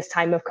during this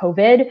time of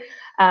COVID.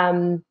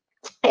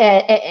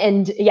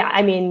 And yeah,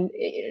 I mean,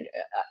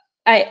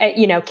 I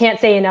you know, can't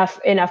say enough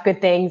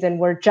good things, and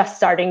we're just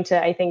starting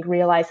to, I think,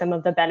 realize some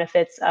of the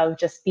benefits of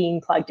just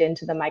being plugged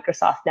into the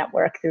Microsoft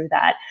network through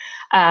that.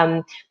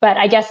 But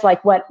I guess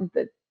like what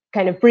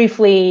kind of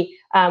briefly,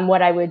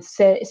 what I would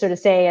say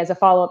as a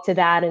follow-up to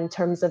that in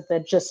terms of the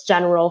just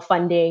general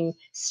funding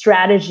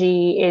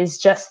strategy is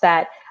just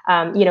that,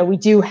 you know, we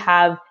do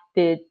have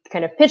the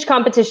kind of pitch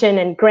competition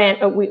and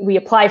grant, we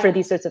apply for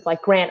these sorts of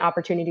like grant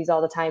opportunities all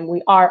the time.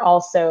 We are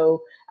also,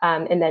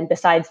 and then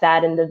besides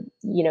that, in the,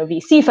 you know,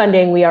 VC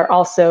funding, we are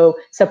also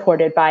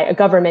supported by a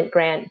government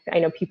grant. I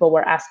know people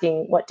were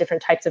asking what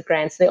different types of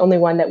grants. The only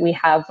one that we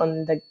have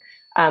on the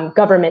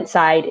government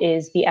side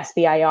is the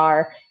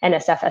SBIR,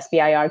 NSF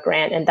SBIR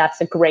grant, and that's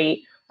a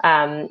great,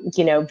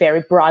 you know,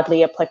 very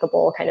broadly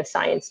applicable kind of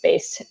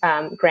science-based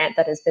grant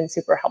that has been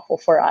super helpful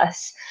for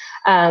us.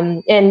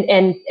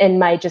 And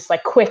my just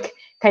like quick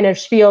kind of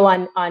spiel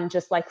on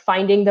just like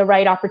finding the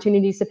right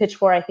opportunities to pitch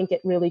for, I think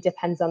it really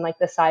depends on like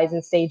the size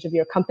and stage of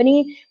your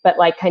company. But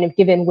like kind of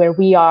given where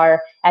we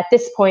are at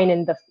this point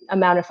and the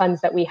amount of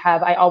funds that we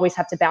have, I always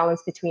have to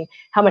balance between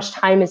how much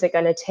time is it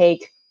going to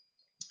take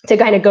to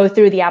kind of go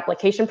through the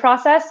application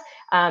process,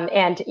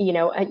 and you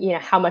know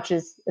how much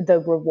is the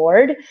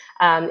reward,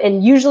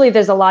 and usually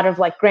there's a lot of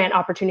like grant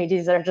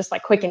opportunities that are just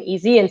like quick and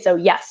easy, and so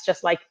yes,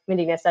 just like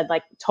Madinah said,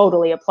 like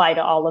totally apply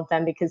to all of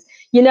them because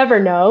you never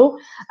know,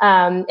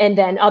 and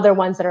then other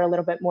ones that are a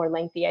little bit more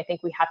lengthy, I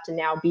think we have to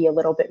now be a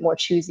little bit more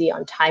choosy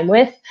on time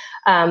with,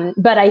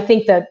 but I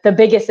think that the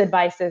biggest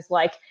advice is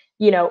like,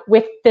 you know,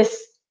 with this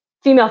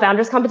female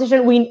founders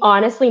competition, we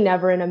honestly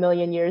never in a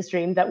million years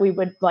dreamed that we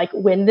would like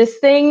win this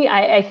thing.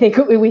 I think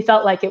we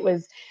felt like it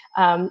was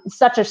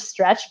such a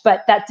stretch,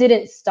 but that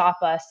didn't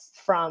stop us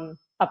from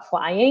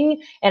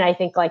applying. And I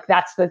think like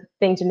that's the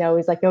thing to know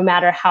is like no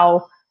matter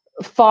how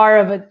far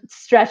of a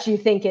stretch you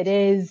think it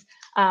is,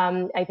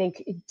 I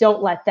think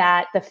don't let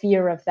that, the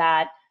fear of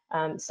that,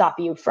 stop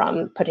you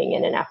from putting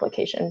in an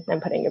application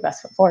and putting your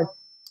best foot forward.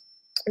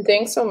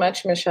 Thanks so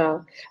much,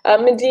 Michelle.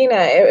 Madinah,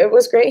 it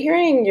was great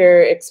hearing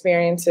your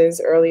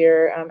experiences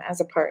earlier as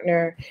a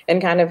partner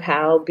and kind of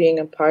how being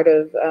a part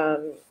of,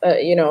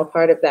 you know, a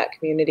part of that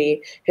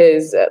community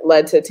has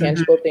led to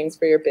tangible things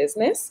for your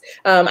business.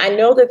 I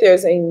know that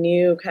there's a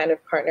new kind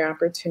of partner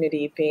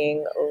opportunity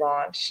being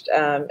launched,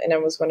 and I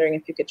was wondering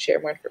if you could share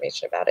more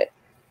information about it.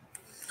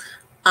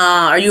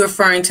 Are you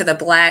referring to the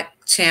Black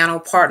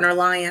Channel Partner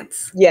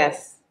Alliance?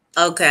 Yes.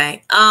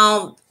 Okay.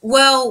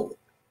 Well,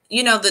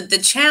 you know, the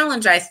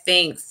challenge, I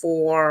think,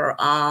 for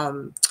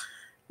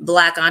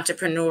Black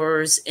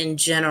entrepreneurs in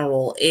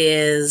general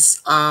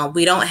is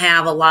we don't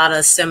have a lot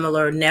of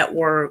similar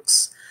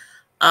networks.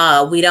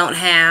 We don't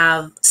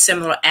have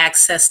similar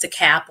access to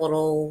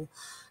capital.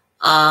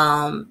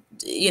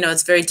 You know,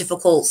 it's very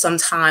difficult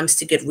sometimes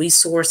to get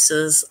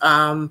resources.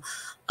 A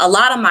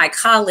lot of my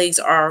colleagues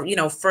are, you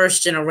know,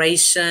 first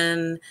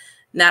generation,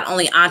 not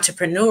only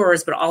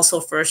entrepreneurs, but also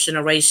first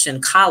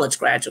generation college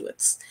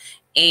graduates,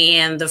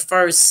 and the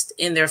first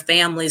in their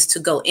families to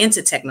go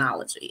into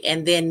technology.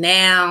 And then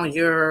now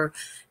you're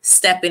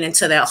stepping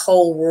into that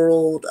whole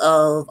world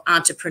of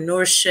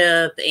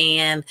entrepreneurship.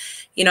 And,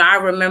 you know, I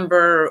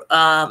remember,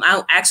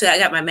 I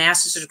got my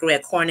master's degree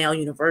at Cornell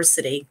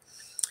University.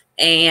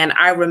 And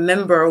I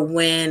remember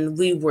when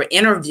we were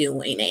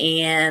interviewing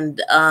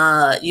and,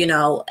 you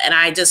know, and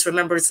I just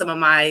remember some of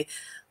my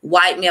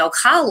white male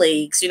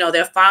colleagues,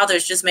 their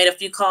fathers just made a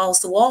few calls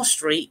to Wall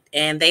Street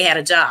and they had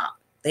a job.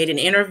 They didn't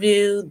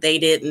interview. They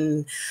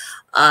didn't.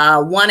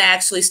 One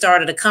actually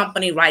started a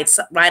company right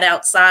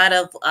outside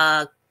of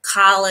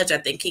college. I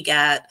think he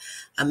got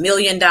 $1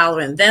 million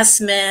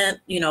investment,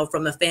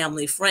 from a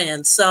family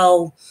friend.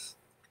 So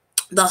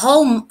the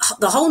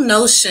whole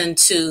notion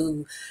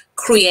to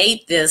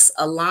create this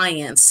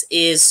alliance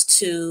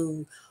is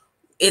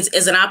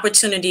an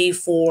opportunity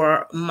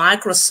for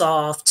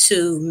Microsoft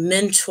to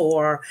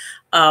mentor.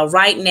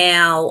 Right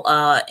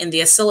now, in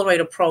the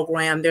accelerator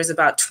program, there's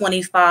about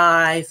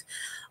 25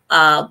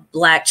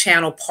 Black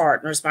channel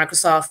partners,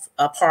 Microsoft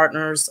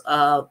partners,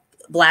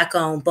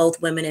 Black-owned,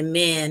 both women and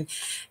men,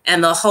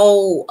 and the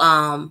whole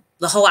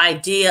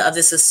idea of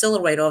this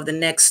accelerator over the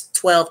next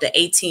 12 to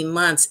 18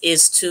 months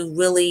is to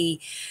really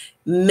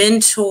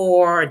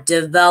mentor,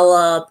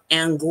 develop,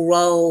 and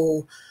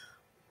grow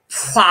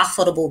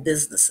profitable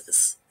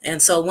businesses.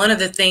 And so one of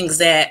the things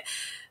that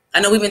I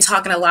know we've been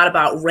talking a lot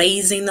about,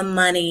 raising the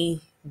money,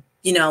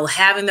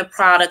 having the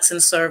products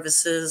and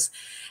services,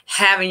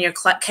 having your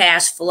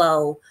cash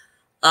flow.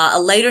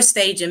 A later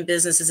stage in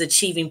business is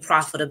achieving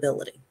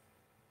profitability.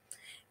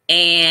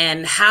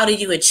 And how do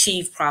you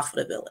achieve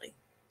profitability?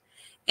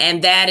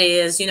 And that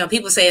is,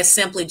 people say it's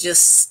simply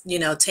just,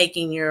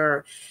 taking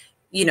your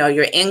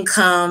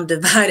income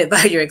divided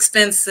by your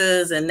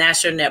expenses, and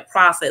that's your net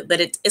profit.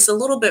 But it's a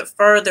little bit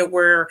further,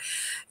 where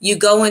you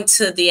go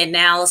into the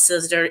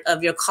analysis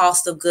of your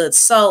cost of goods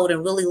sold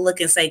and really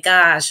look and say,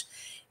 gosh,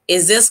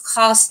 is this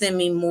costing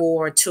me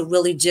more to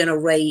really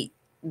generate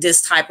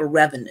this type of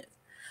revenue?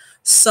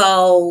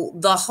 So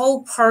the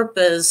whole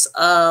purpose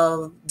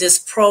of this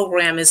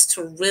program is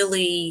to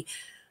really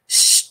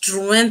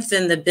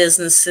strengthen the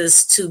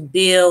businesses to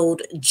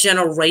build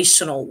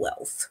generational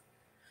wealth.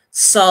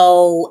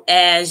 So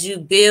as you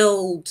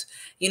build,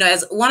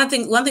 as one of the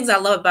things I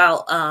love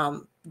about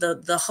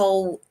the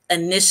whole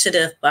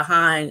initiative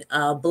behind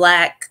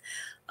Black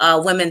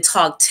Women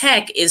Talk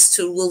Tech is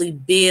to really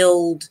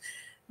build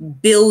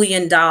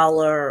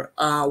billion-dollar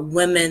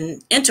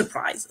women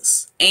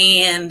enterprises.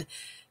 And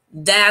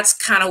that's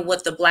kind of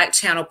what the Black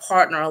Channel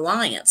Partner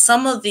Alliance.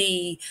 Some of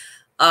the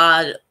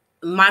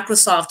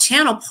Microsoft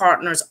channel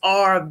partners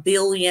are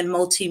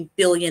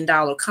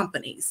multi-billion-dollar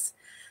companies.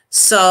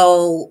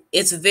 So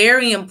it's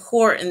very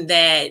important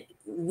that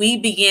we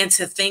begin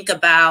to think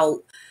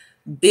about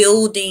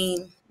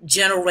building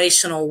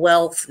generational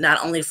wealth,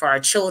 not only for our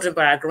children,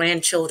 but our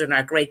grandchildren,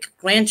 our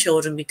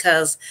great-grandchildren,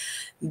 because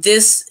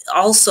this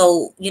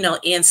also,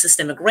 ends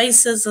systemic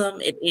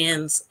racism. It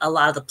ends a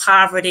lot of the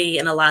poverty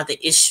and a lot of the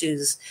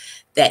issues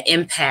that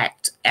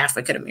impact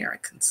African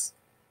Americans.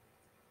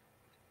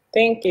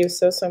 Thank you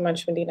so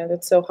much, Madinah.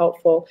 That's so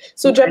helpful.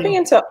 So jumping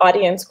into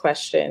audience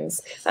questions,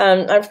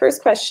 our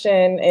first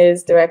question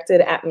is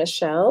directed at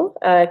Michelle.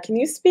 Can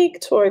you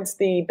speak towards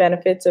the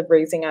benefits of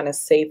raising on a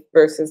safe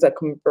versus a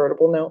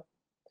convertible note?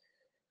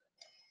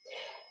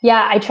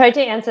 Yeah, I tried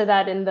to answer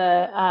that in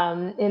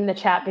the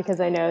chat, because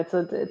I know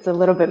it's a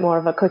little bit more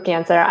of a quick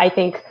answer. I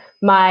think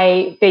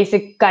my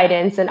basic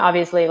guidance, and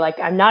obviously,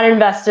 I'm not an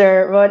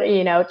investor,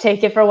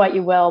 take it for what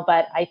you will,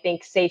 but I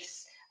think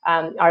safes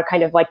are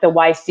kind of like the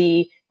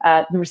YC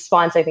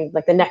response. I think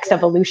the next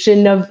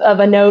evolution of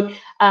a note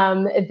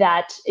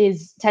that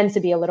tends to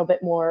be a little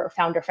bit more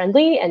founder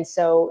friendly. And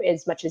so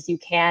as much as you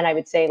can, I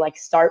would say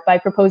start by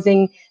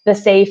proposing the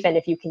safe. And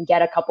if you can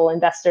get a couple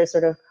investors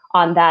sort of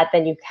on that,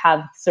 then you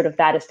have sort of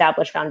that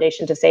established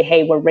foundation to say,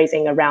 hey, we're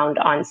raising a round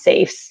on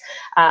safes.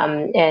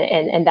 And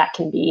that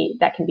can be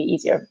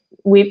easier.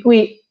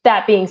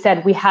 That being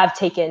said, we have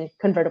taken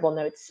convertible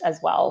notes as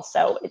well.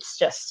 So it's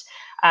just,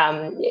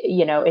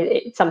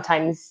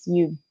 sometimes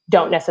you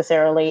don't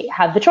necessarily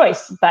have the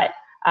choice, but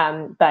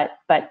on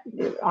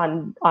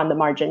the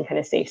margin, kind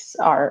of safes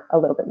are a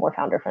little bit more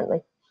founder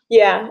friendly.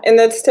 Yeah, and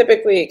that's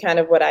typically kind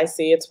of what I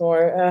see. It's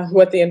more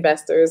what the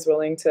investor is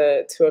willing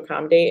to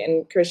accommodate.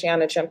 And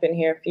Christiana, jump in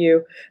here if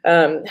you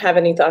have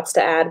any thoughts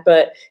to add.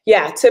 But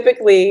yeah,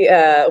 typically,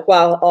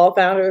 while all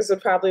founders would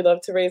probably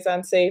love to raise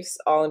on safes,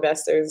 all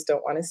investors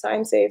don't want to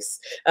sign safes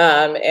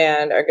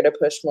and are going to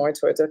push more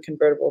towards a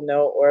convertible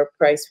note or a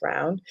price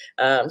round.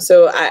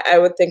 So I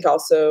would think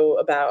also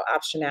about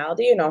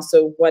optionality and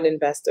also what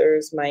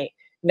investors might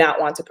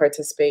not want to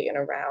participate in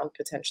a round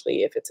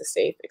potentially if it's a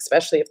safe,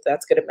 especially if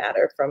that's going to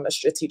matter from a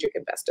strategic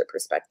investor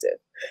perspective.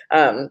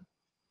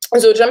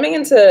 So jumping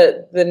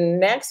into the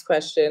next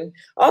question,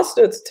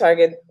 also it's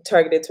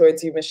targeted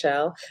towards you,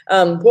 Michelle.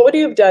 What would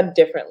you have done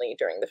differently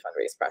during the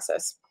fundraise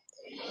process?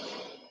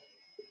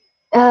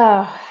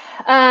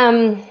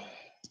 I'm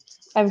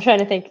trying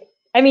to think.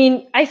 I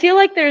mean, I feel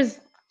like there's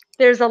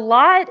a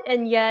lot,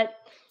 and yet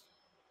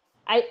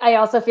I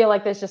also feel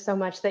like there's just so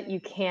much that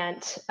you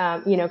can't,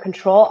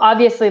 control.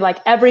 Obviously,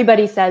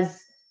 everybody says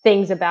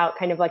things about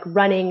kind of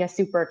running a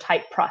super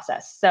tight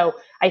process. So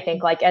I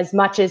think as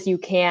much as you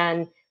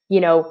can,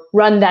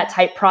 run that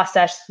tight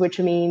process, which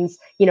means,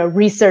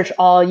 research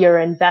all your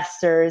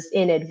investors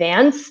in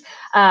advance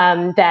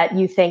that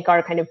you think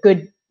are kind of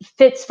good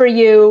fits for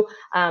you.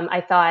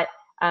 I thought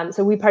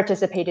So we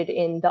participated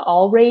in the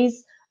All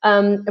Raise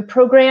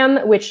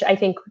program, which I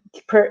think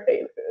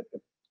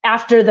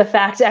after the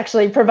fact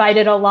actually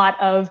provided a lot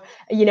of,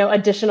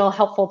 additional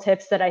helpful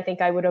tips that I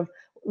think I would have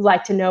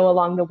liked to know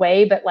along the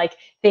way. But like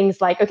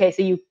things like, okay,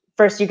 so you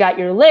got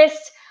your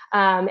list,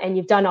 and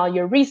you've done all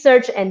your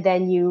research, and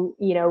then you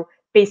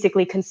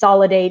basically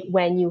consolidate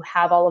when you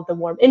have all of the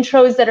warm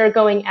intros that are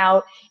going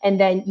out, and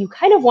then you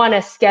kind of want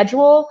to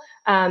schedule,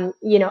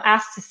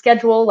 ask to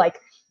schedule like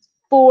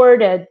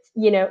 4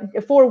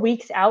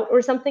 weeks out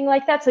or something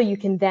like that, so you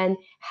can then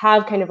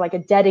have kind of like a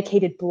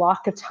dedicated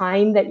block of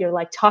time that you're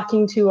like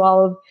talking to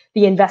all of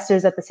the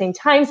investors at the same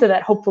time, so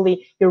that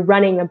hopefully you're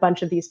running a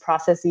bunch of these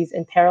processes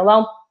in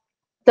parallel.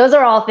 Those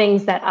are all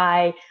things that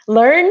I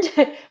learned,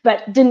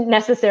 but didn't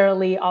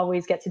necessarily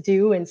always get to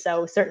do. And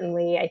so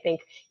certainly I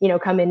think,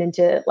 coming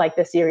into like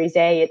the Series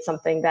A, it's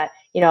something that,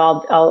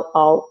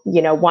 I'll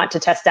want to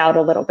test out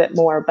a little bit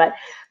more. But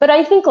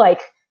I think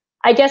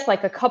I guess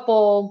a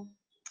couple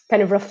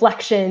kind of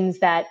reflections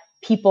that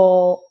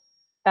people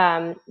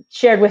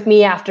shared with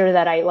me after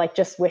that I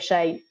just wish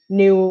I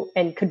knew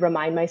and could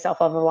remind myself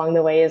of along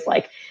the way is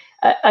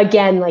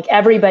again,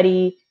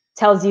 everybody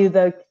tells you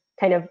the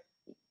kind of,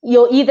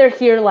 you'll either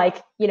hear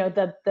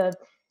the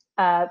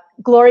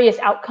glorious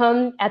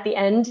outcome at the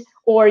end,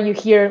 or you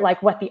hear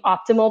what the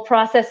optimal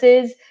process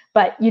is,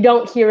 but you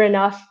don't hear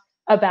enough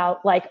about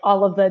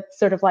all of the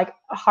sort of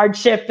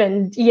hardship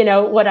and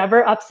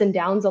whatever ups and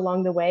downs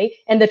along the way.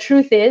 And the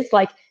truth is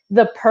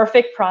the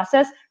perfect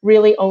process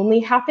really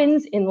only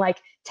happens in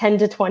 10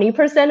 to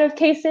 20% of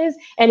cases,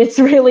 and it's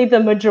really the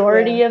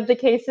majority of the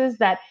cases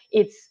that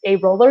it's a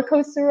roller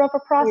coaster of a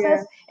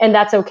process, and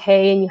that's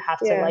okay. And you have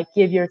to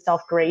give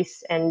yourself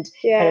grace and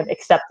kind of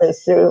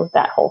acceptance through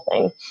that whole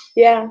thing.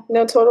 Yeah,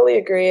 no, totally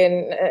agree.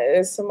 And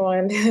as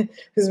someone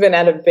who's been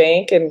at a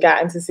bank and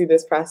gotten to see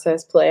this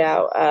process play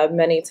out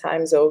many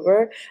times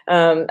over,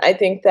 I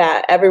think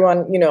that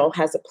everyone,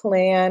 has a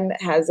plan,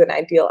 has an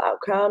ideal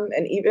outcome,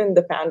 and even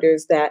the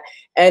founders that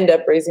end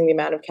up raising the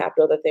amount of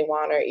capital that they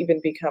want or even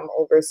become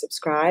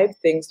oversubscribed,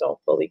 things don't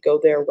fully go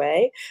their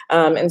way.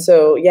 And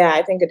so,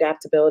 I think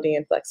adaptability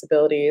and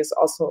flexibility is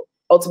also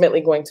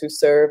ultimately going to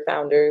serve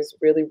founders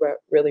really,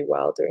 really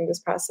well during this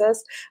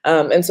process.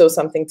 And so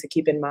something to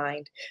keep in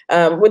mind.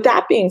 With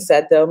that being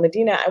said, though,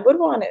 Madinah,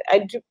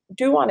 I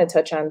do want to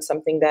touch on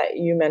something that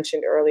you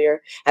mentioned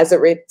earlier as it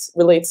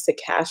relates to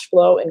cash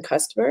flow and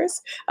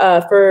customers.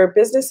 For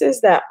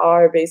businesses that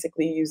are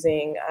basically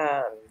using,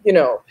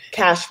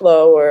 cash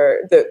flow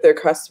or their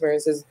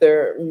customers as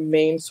their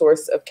main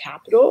source of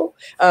capital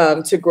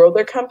to grow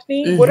their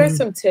company, what are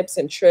some tips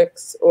and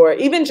tricks or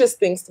even just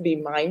things to be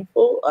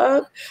mindful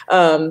of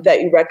that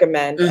you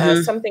recommend?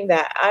 Something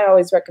that I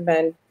always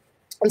recommend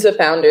to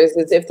founders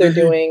is if they're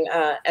doing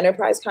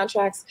enterprise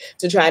contracts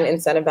to try and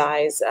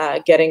incentivize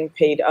getting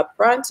paid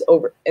upfront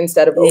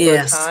instead of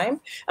over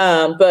time.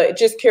 But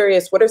just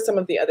curious, what are some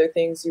of the other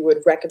things you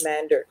would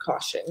recommend or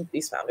caution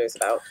these founders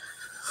about?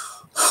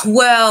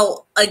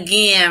 Well,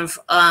 again,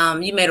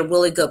 you made a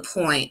really good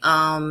point.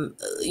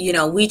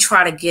 We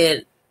try to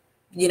get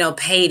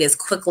paid as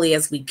quickly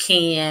as we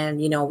can.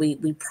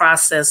 We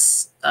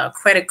process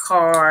credit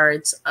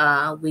cards.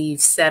 We've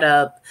set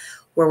up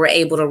where we're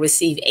able to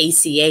receive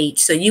ACH.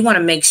 So you want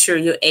to make sure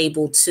you're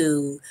able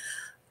to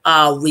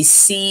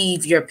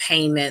receive your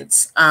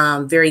payments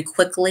very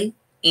quickly.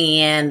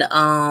 And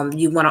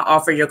you want to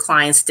offer your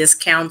clients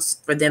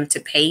discounts for them to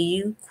pay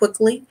you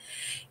quickly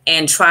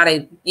and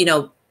try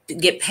to,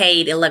 get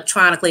paid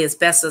electronically as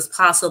best as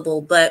possible.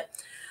 But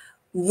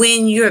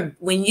when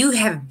you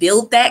have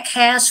built that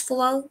cash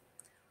flow,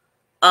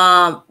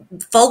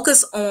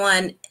 focus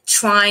on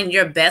trying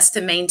your best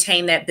to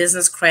maintain that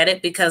business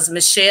credit, because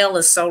Michelle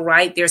is so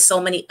right. There's so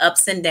many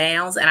ups and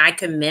downs, and I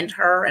commend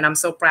her, and I'm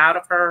so proud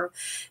of her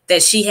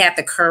that she had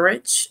the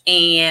courage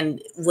and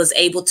was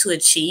able to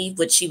achieve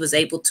what she was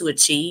able to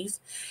achieve.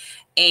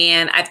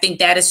 And I think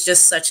that is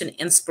just such an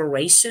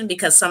inspiration,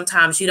 because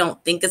sometimes you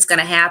don't think it's going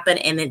to happen,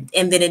 and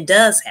then it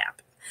does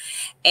happen.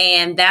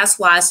 And that's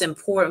why it's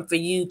important for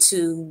you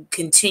to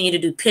continue to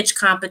do pitch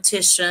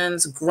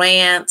competitions,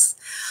 grants,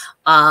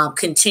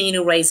 continue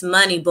to raise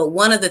money. But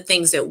one of the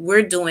things that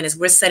we're doing is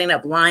we're setting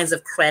up lines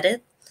of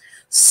credit.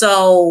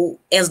 So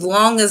as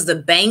long as the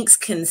banks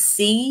can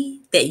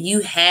see that you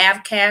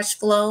have cash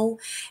flow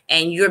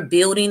and you're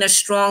building a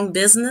strong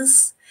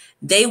business,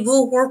 they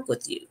will work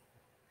with you.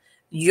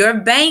 Your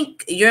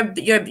bank, your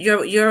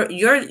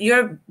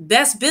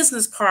best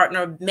business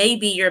partner may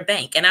be your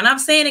bank. And I'm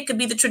not saying it could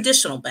be the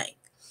traditional bank.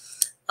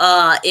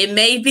 It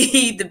may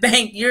be the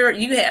bank you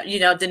have,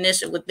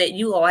 Denisha, that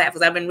you all have,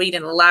 because I've been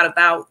reading a lot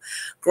about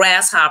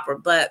Grasshopper.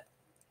 But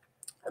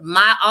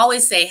I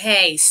always say,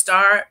 hey,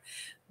 start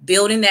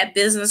building that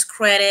business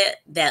credit,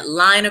 that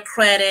line of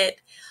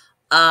credit.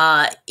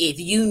 If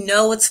you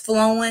know it's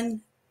flowing,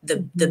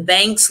 the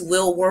banks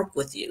will work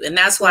with you. And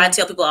that's why I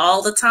tell people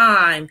all the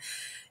time,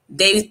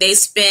 they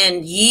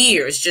spend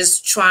years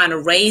just trying to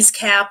raise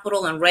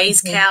capital and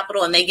raise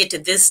capital, and they get to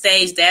this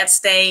stage, that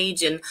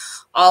stage, and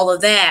all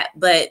of that.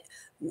 But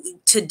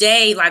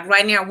today, like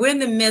right now, we're in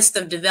the midst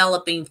of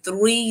developing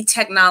 3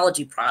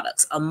 technology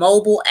products: a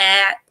mobile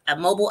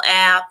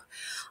app,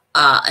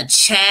 a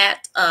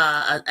chat,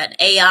 an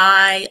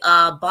AI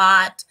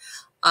bot.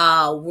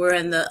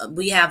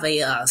 We have a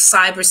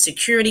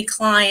cybersecurity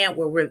client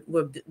where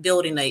we're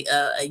building a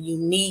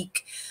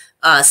unique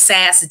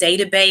SaaS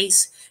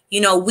database.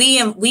 You know, we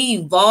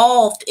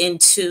evolved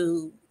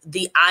into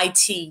the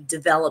IT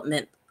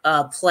development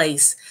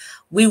place.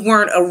 We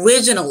weren't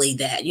originally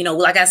that. You know,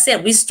 like I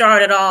said, we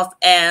started off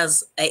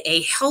as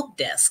a help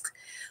desk.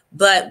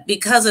 But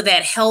because of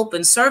that help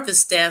and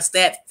service desk,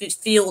 that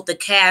fueled the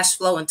cash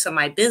flow into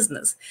my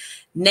business.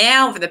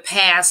 Now, over the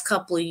past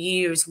couple of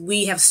years,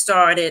 we have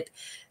started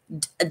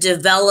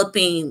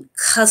developing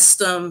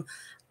custom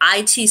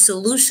IT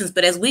solutions.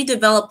 But as we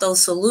develop those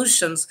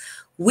solutions,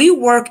 we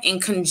work in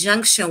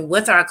conjunction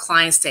with our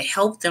clients to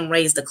help them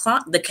raise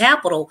the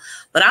capital.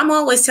 But I'm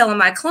always telling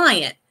my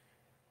client,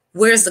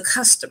 where's the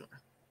customer?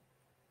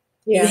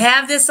 Yeah. You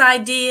have this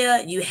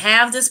idea, you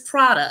have this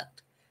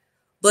product,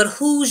 but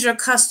who's your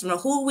customer?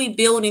 Who are we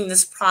building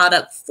this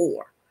product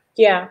for?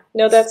 Yeah,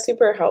 no, that's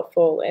super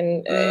helpful.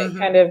 And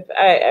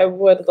I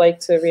would like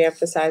to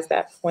reemphasize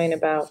that point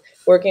about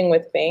working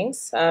with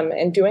banks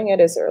and doing it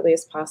as early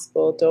as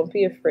possible. Don't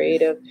be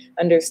afraid of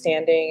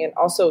understanding and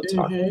also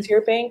talking to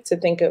your bank to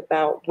think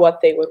about what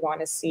they would want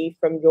to see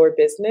from your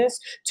business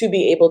to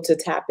be able to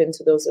tap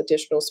into those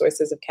additional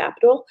sources of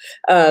capital.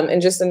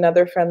 And just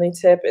another friendly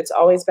tip, it's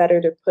always better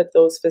to put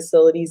those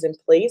facilities in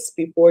place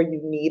before you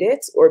need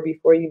it or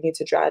before you need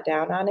to draw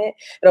down on it.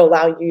 It'll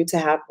allow you to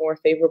have more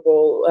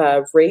favorable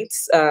rates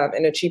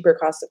and a cheaper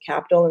cost of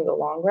capital in the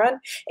long run.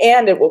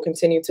 And it will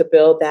continue to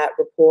build that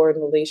rapport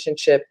and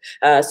relationship.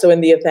 So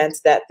in the event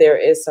that there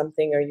is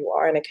something or you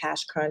are in a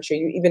cash crunch or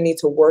you even need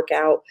to work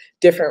out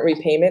different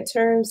repayment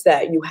terms,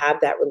 that you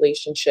have that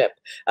relationship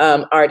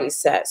already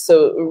set.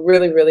 So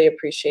really, really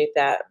appreciate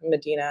that,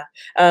 Madinah.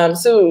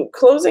 So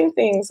closing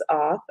things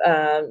off,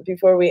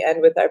 before we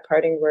end with our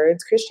parting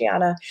words,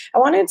 Christiana, I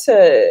wanted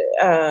to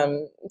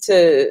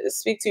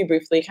speak to you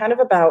briefly kind of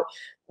about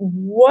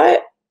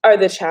what are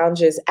the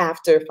challenges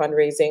after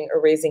fundraising or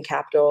raising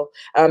capital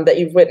that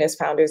you've witnessed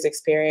founders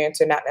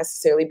experience or not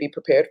necessarily be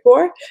prepared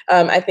for?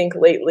 I think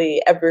lately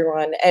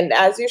everyone, and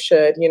as you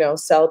should,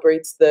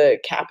 celebrates the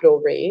capital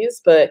raise,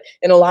 but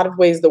in a lot of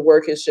ways the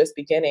work is just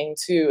beginning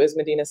to, as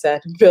Madinah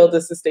said, build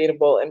a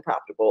sustainable and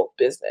profitable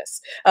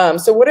business.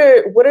 So what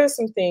are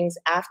some things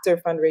after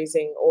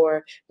fundraising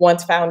or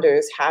once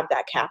founders have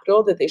that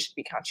capital that they should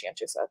be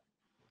conscientious of?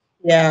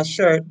 Yeah,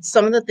 sure.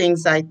 Some of the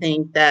things I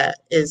think that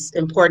is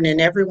important,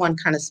 and everyone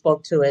kind of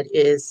spoke to it,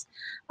 is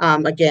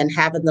again,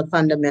 having the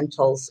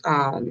fundamentals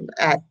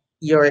at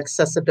your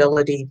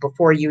accessibility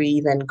before you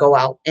even go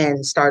out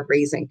and start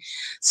raising.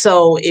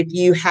 So if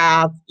you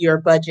have your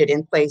budget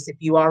in place, if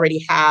you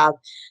already have,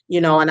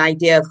 an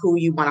idea of who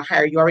you want to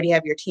hire, you already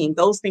have your team,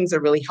 those things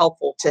are really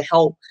helpful to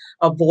help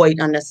avoid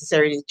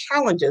unnecessary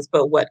challenges.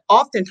 But what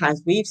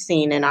oftentimes we've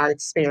seen in our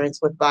experience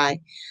with my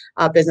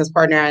business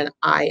partner and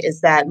I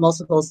is that most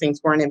of those things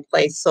weren't in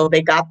place. So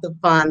they got the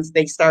funds,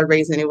 they started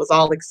raising, it was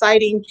all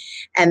exciting.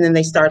 And then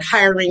they started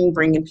hiring,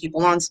 bringing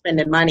people on,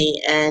 spending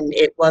money, and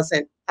it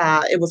wasn't,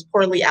 it was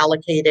poorly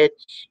allocated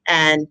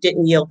and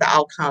didn't yield the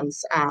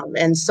outcomes.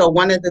 And so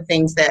one of the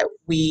things that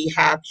we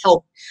have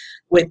helped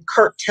with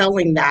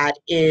curtailing that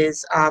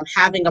is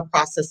having a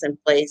process in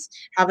place,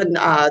 having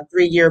a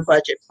 3-year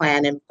budget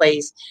plan in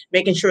place,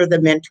 making sure the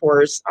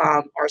mentors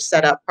are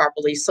set up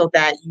properly so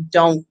that you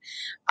don't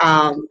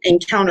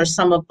encounter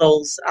some of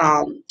those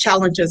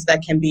challenges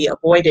that can be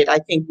avoided. I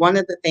think one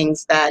of the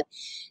things that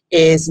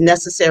is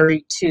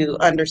necessary to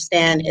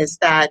understand is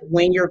that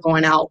when you're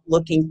going out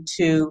looking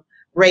to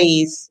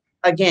raise,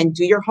 again,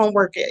 do your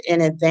homework in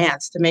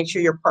advance to make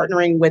sure you're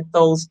partnering with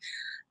those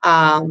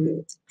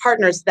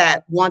partners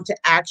that want to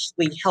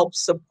actually help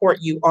support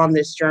you on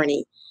this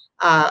journey.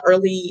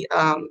 Early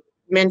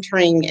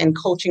mentoring and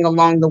coaching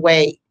along the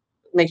way,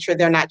 make sure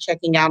they're not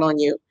checking out on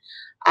you.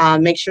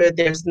 Make sure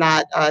there's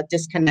not a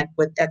disconnect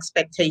with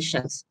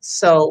expectations.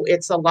 So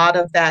it's a lot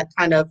of that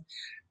kind of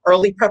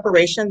early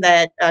preparation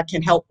that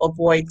can help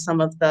avoid some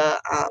of the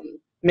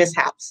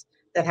mishaps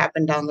that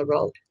happen down the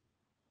road.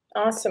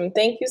 Awesome.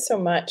 Thank you so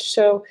much.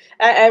 So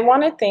I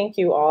want to thank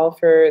you all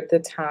for the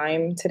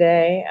time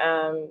today,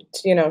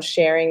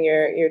 sharing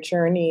your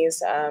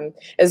journeys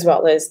as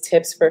well as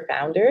tips for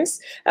founders.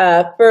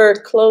 For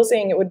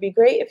closing, it would be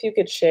great if you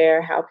could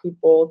share how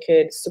people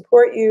could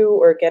support you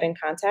or get in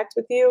contact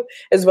with you,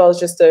 as well as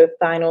just a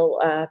final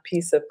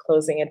piece of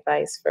closing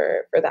advice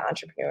for the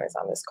entrepreneurs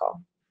on this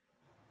call.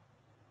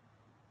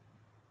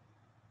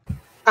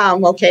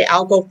 Okay,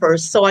 I'll go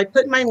first. So I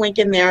put my link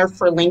in there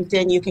for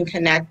LinkedIn. You can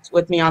connect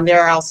with me on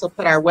there. I also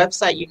put our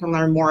website. You can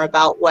learn more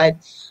about what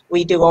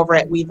we do over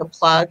at We the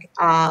Plug.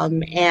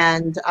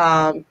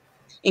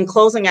 In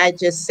closing, I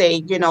just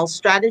say,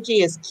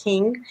 strategy is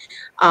king,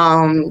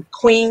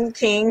 queen,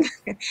 king.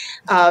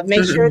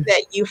 Make sure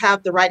that you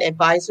have the right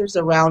advisors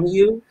around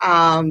you.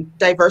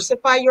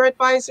 Diversify your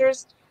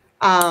advisors.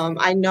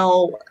 I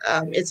know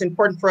it's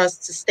important for us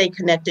to stay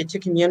connected to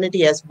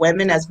community as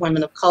women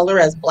of color,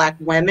 as Black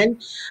women.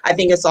 I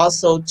think it's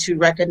also to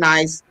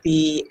recognize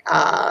the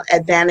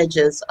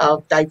advantages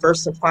of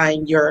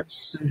diversifying your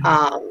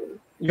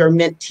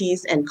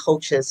mentees and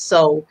coaches.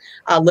 So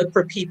look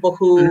for people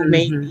who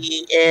may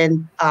be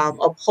in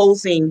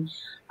opposing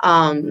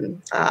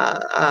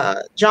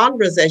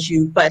genres as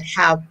you, but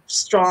have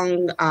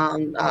strong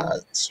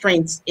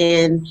strengths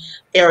in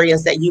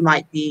areas that you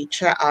might be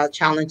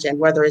challenged in,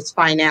 whether it's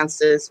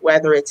finances,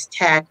 whether it's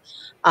tech,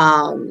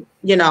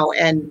 you know,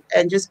 and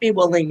just be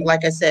willing,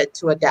 like I said,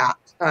 to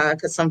adapt.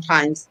 Because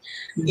sometimes,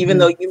 even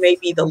though you may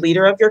be the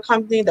leader of your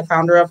company, the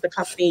founder of the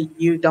company,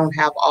 you don't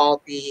have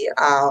all the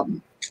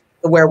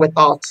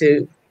wherewithal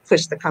to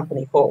push the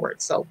company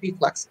forward. So be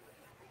flexible.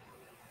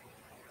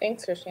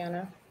 Thanks,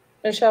 Christiana.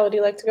 Michelle, would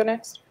you like to go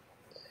next?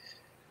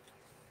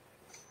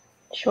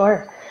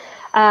 Sure.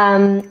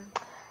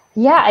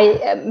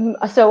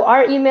 Yeah, so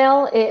our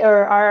email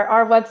or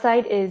our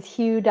website is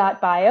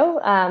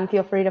huue.bio.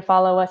 Feel free to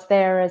follow us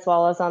there as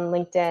well as on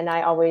LinkedIn.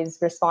 I always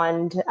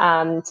respond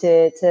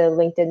to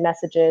LinkedIn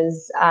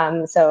messages.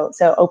 So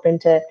open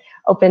to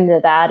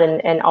that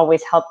and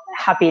always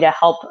happy to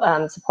help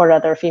support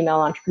other female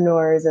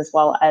entrepreneurs as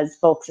well as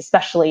folks,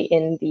 especially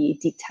in the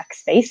deep tech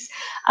space.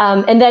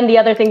 And then the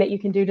other thing that you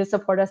can do to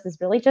support us is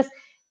really just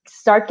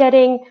start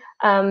getting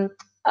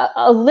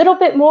a little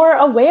bit more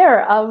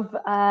aware of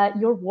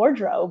your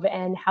wardrobe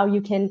and how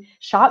you can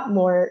shop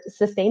more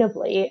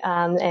sustainably.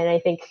 And I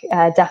think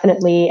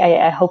definitely,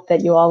 I hope that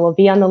you all will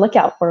be on the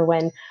lookout for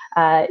when,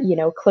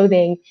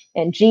 clothing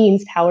and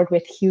jeans powered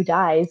with Huue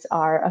dyes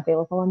are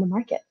available on the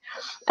market.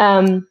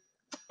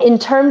 In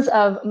terms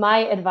of my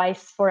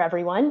advice for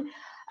everyone,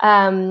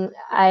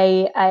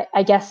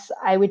 I guess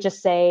I would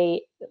just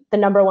say the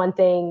number one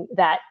thing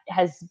that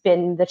has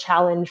been the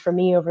challenge for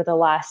me over the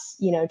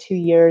last 2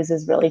 years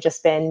has really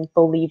just been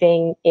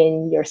believing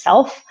in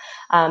yourself,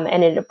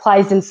 and it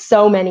applies in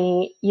so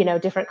many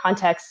different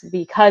contexts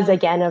because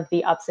again of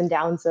the ups and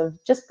downs of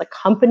just the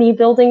company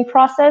building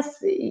process.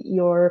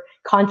 Your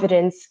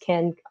confidence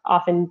can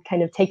often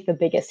kind of take the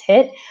biggest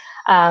hit.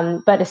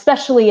 But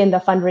especially in the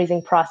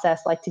fundraising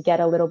process, like to get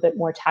a little bit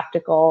more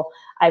tactical,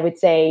 I would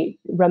say,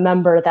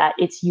 remember that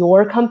it's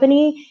your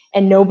company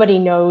and nobody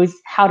knows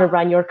how to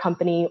run your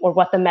company or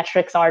what the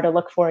metrics are to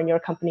look for in your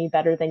company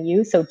better than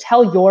you. So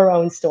tell your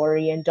own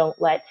story and don't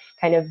let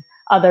kind of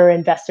other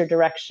investor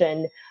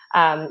direction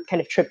kind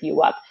of trip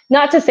you up.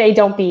 Not to say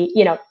don't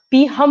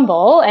be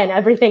humble and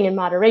everything in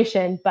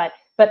moderation, but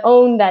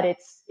own that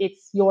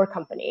it's your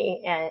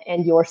company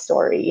and your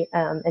story,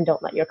 and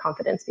don't let your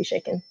confidence be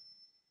shaken.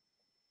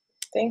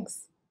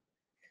 Thanks.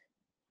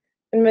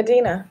 And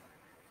Madinah.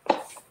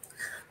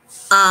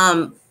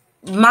 Well,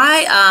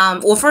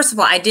 first of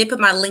all, I did put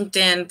my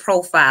LinkedIn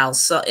profile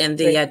in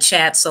the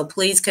chat, so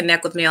please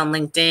connect with me on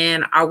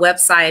LinkedIn. Our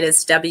website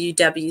is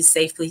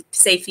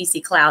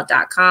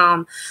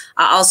www.safepccloud.com.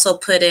 I also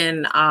put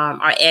in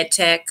our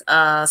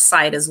EdTech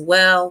site as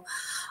well.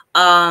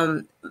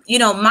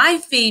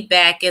 My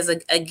feedback is,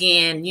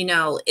 again,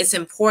 it's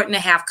important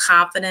to have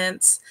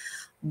confidence.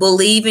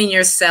 Believe in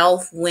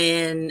yourself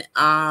when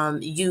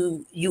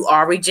you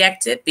are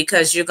rejected,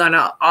 because you're going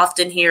to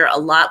often hear a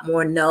lot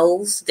more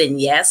no's than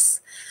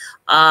yes.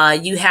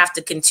 You have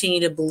to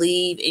continue to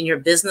believe in your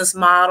business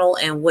model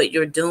and what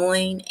you're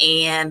doing.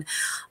 And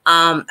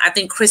I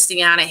think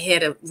Christiana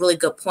had a really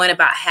good point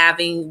about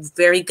having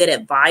very good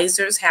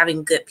advisors,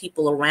 having good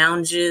people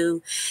around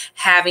you,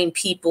 having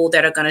people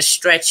that are going to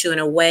stretch you in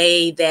a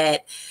way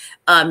that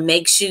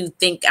makes you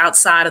think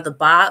outside of the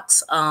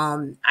box.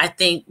 I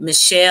think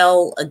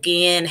Michelle,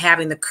 again,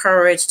 having the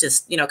courage to,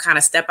 kind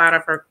of step out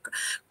of her,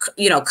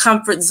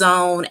 comfort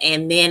zone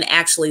and then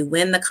actually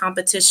win the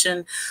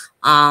competition.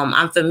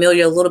 I'm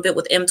familiar a little bit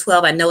with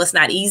M12. I know it's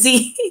not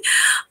easy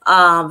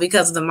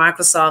because of the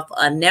Microsoft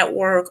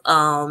network.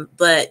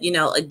 But,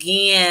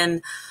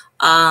 again,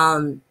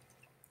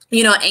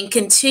 and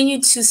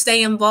continue to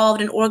stay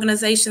involved in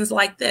organizations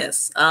like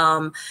this.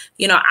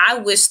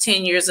 I wish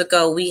 10 years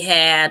ago we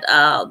had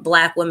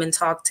Black Women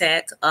Talk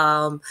Tech.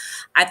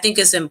 I think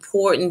it's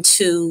important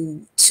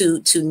to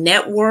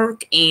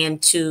network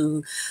and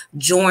to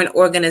join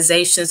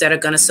organizations that are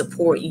going to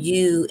support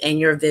you and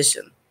your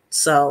vision.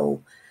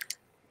 So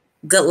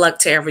good luck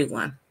to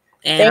everyone.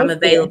 And I'm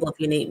available if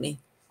you need me.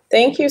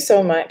 Thank you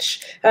so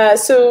much.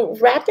 So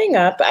wrapping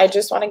up, I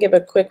just want to give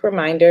a quick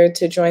reminder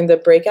to join the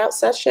breakout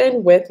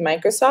session with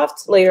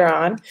Microsoft later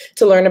on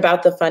to learn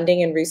about the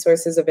funding and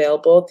resources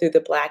available through the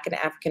Black and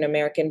African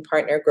American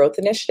Partner Growth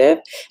Initiative,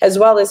 as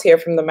well as hear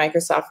from the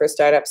Microsoft for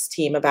Startups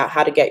team about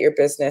how to get your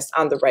business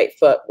on the right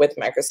foot with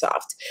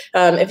Microsoft.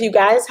 If you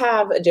guys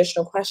have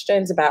additional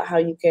questions about how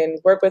you can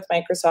work with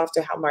Microsoft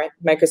or how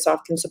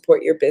Microsoft can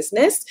support your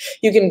business,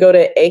 you can go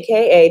to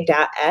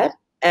aka.ed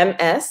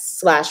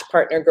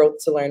ms/partner growth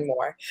to learn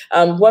more.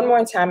 One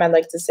more time, I'd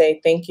like to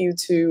say thank you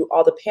to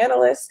all the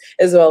panelists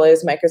as well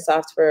as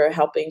Microsoft for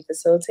helping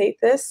facilitate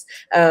this,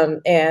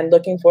 and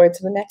looking forward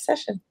to the next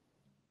session.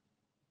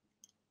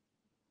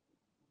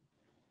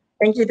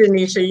 Thank you,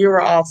 Denisha. You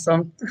were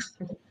awesome.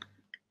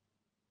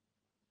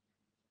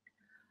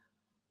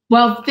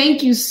 Well,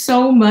 thank you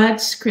so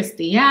much,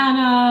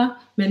 Christiana,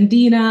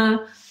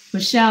 Madinah,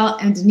 Michelle,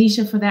 and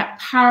Denisha for that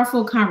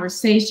powerful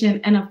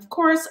conversation. And of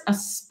course, a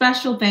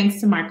special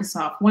thanks to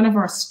Microsoft, one of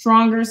our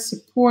strongest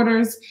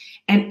supporters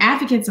and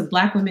advocates of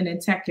Black women in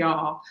tech,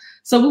 y'all.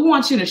 So we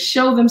want you to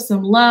show them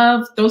some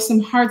love, throw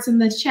some hearts in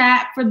the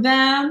chat for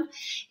them.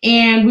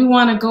 And we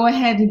want to go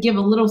ahead and give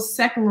a little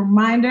second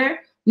reminder.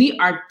 We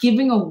are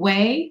giving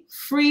away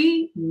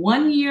free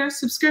 1-year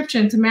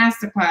subscription to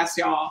Masterclass,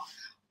 y'all.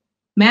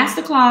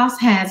 Masterclass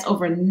has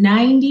over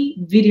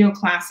 90 video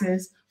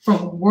classes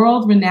from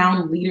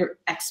world-renowned leader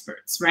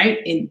experts, right?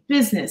 In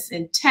business,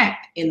 in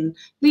tech, in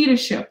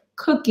leadership,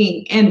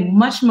 cooking, and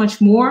much,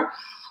 much more.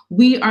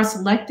 We are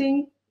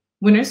selecting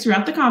winners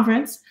throughout the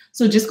conference.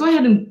 So just go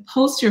ahead and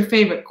post your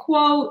favorite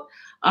quote,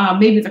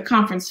 maybe the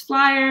conference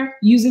flyer,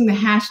 using the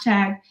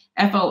hashtag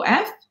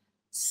FOF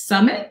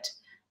Summit,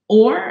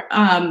 or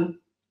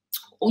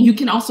you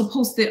can also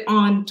post it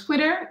on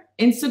Twitter,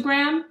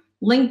 Instagram,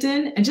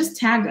 LinkedIn, and just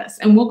tag us,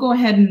 and we'll go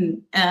ahead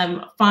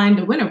and find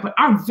a winner. But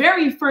our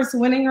very first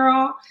winning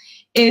girl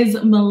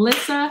is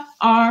Melissa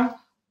R.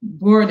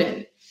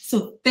 Borden.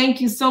 So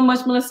thank you so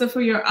much, Melissa,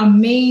 for your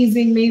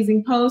amazing,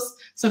 amazing post.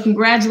 So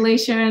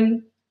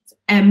congratulations,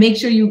 and make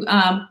sure you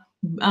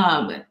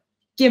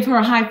give her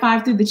a high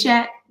five through the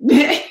chat.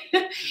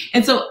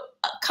 And so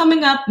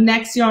coming up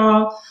next,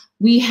 y'all,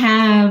 we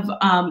have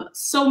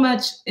so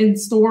much in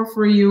store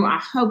for you. I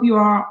hope you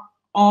are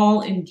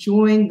all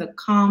enjoying the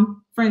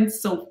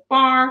conference so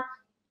far.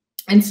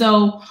 And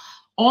so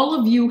all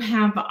of you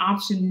have the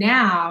option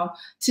now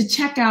to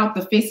check out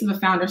the Face of a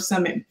Founder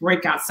Summit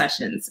breakout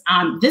sessions.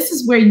 This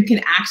is where you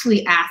can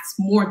actually ask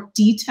more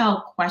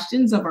detailed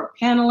questions of our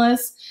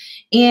panelists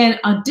and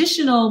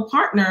additional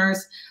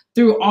partners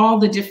through all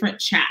the different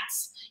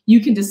chats. You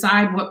can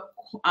decide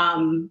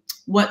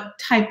what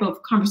type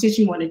of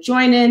conversation you want to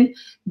join in.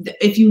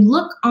 If you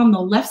look on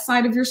the left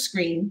side of your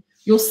screen,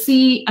 you'll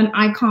see an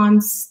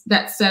icon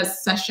that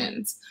says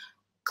sessions.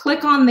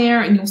 Click on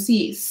there and you'll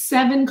see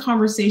 7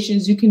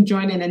 conversations you can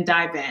join in and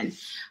dive in.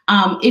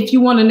 If you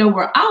want to know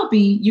where I'll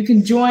be, you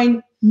can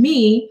join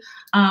me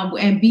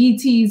and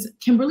BET's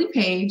Kimberly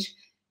Page,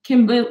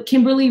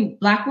 Kimberly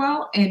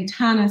Blackwell, and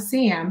Tana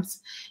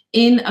Sams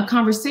in a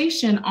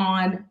conversation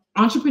on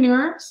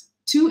entrepreneurs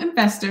to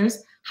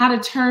investors, how to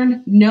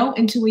turn no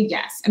into a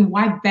yes, and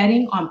why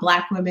betting on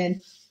Black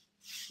women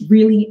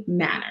really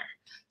matter.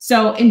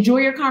 So enjoy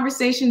your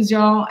conversations,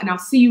 y'all, and I'll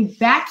see you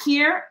back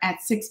here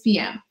at 6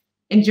 p.m.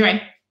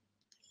 Enjoy.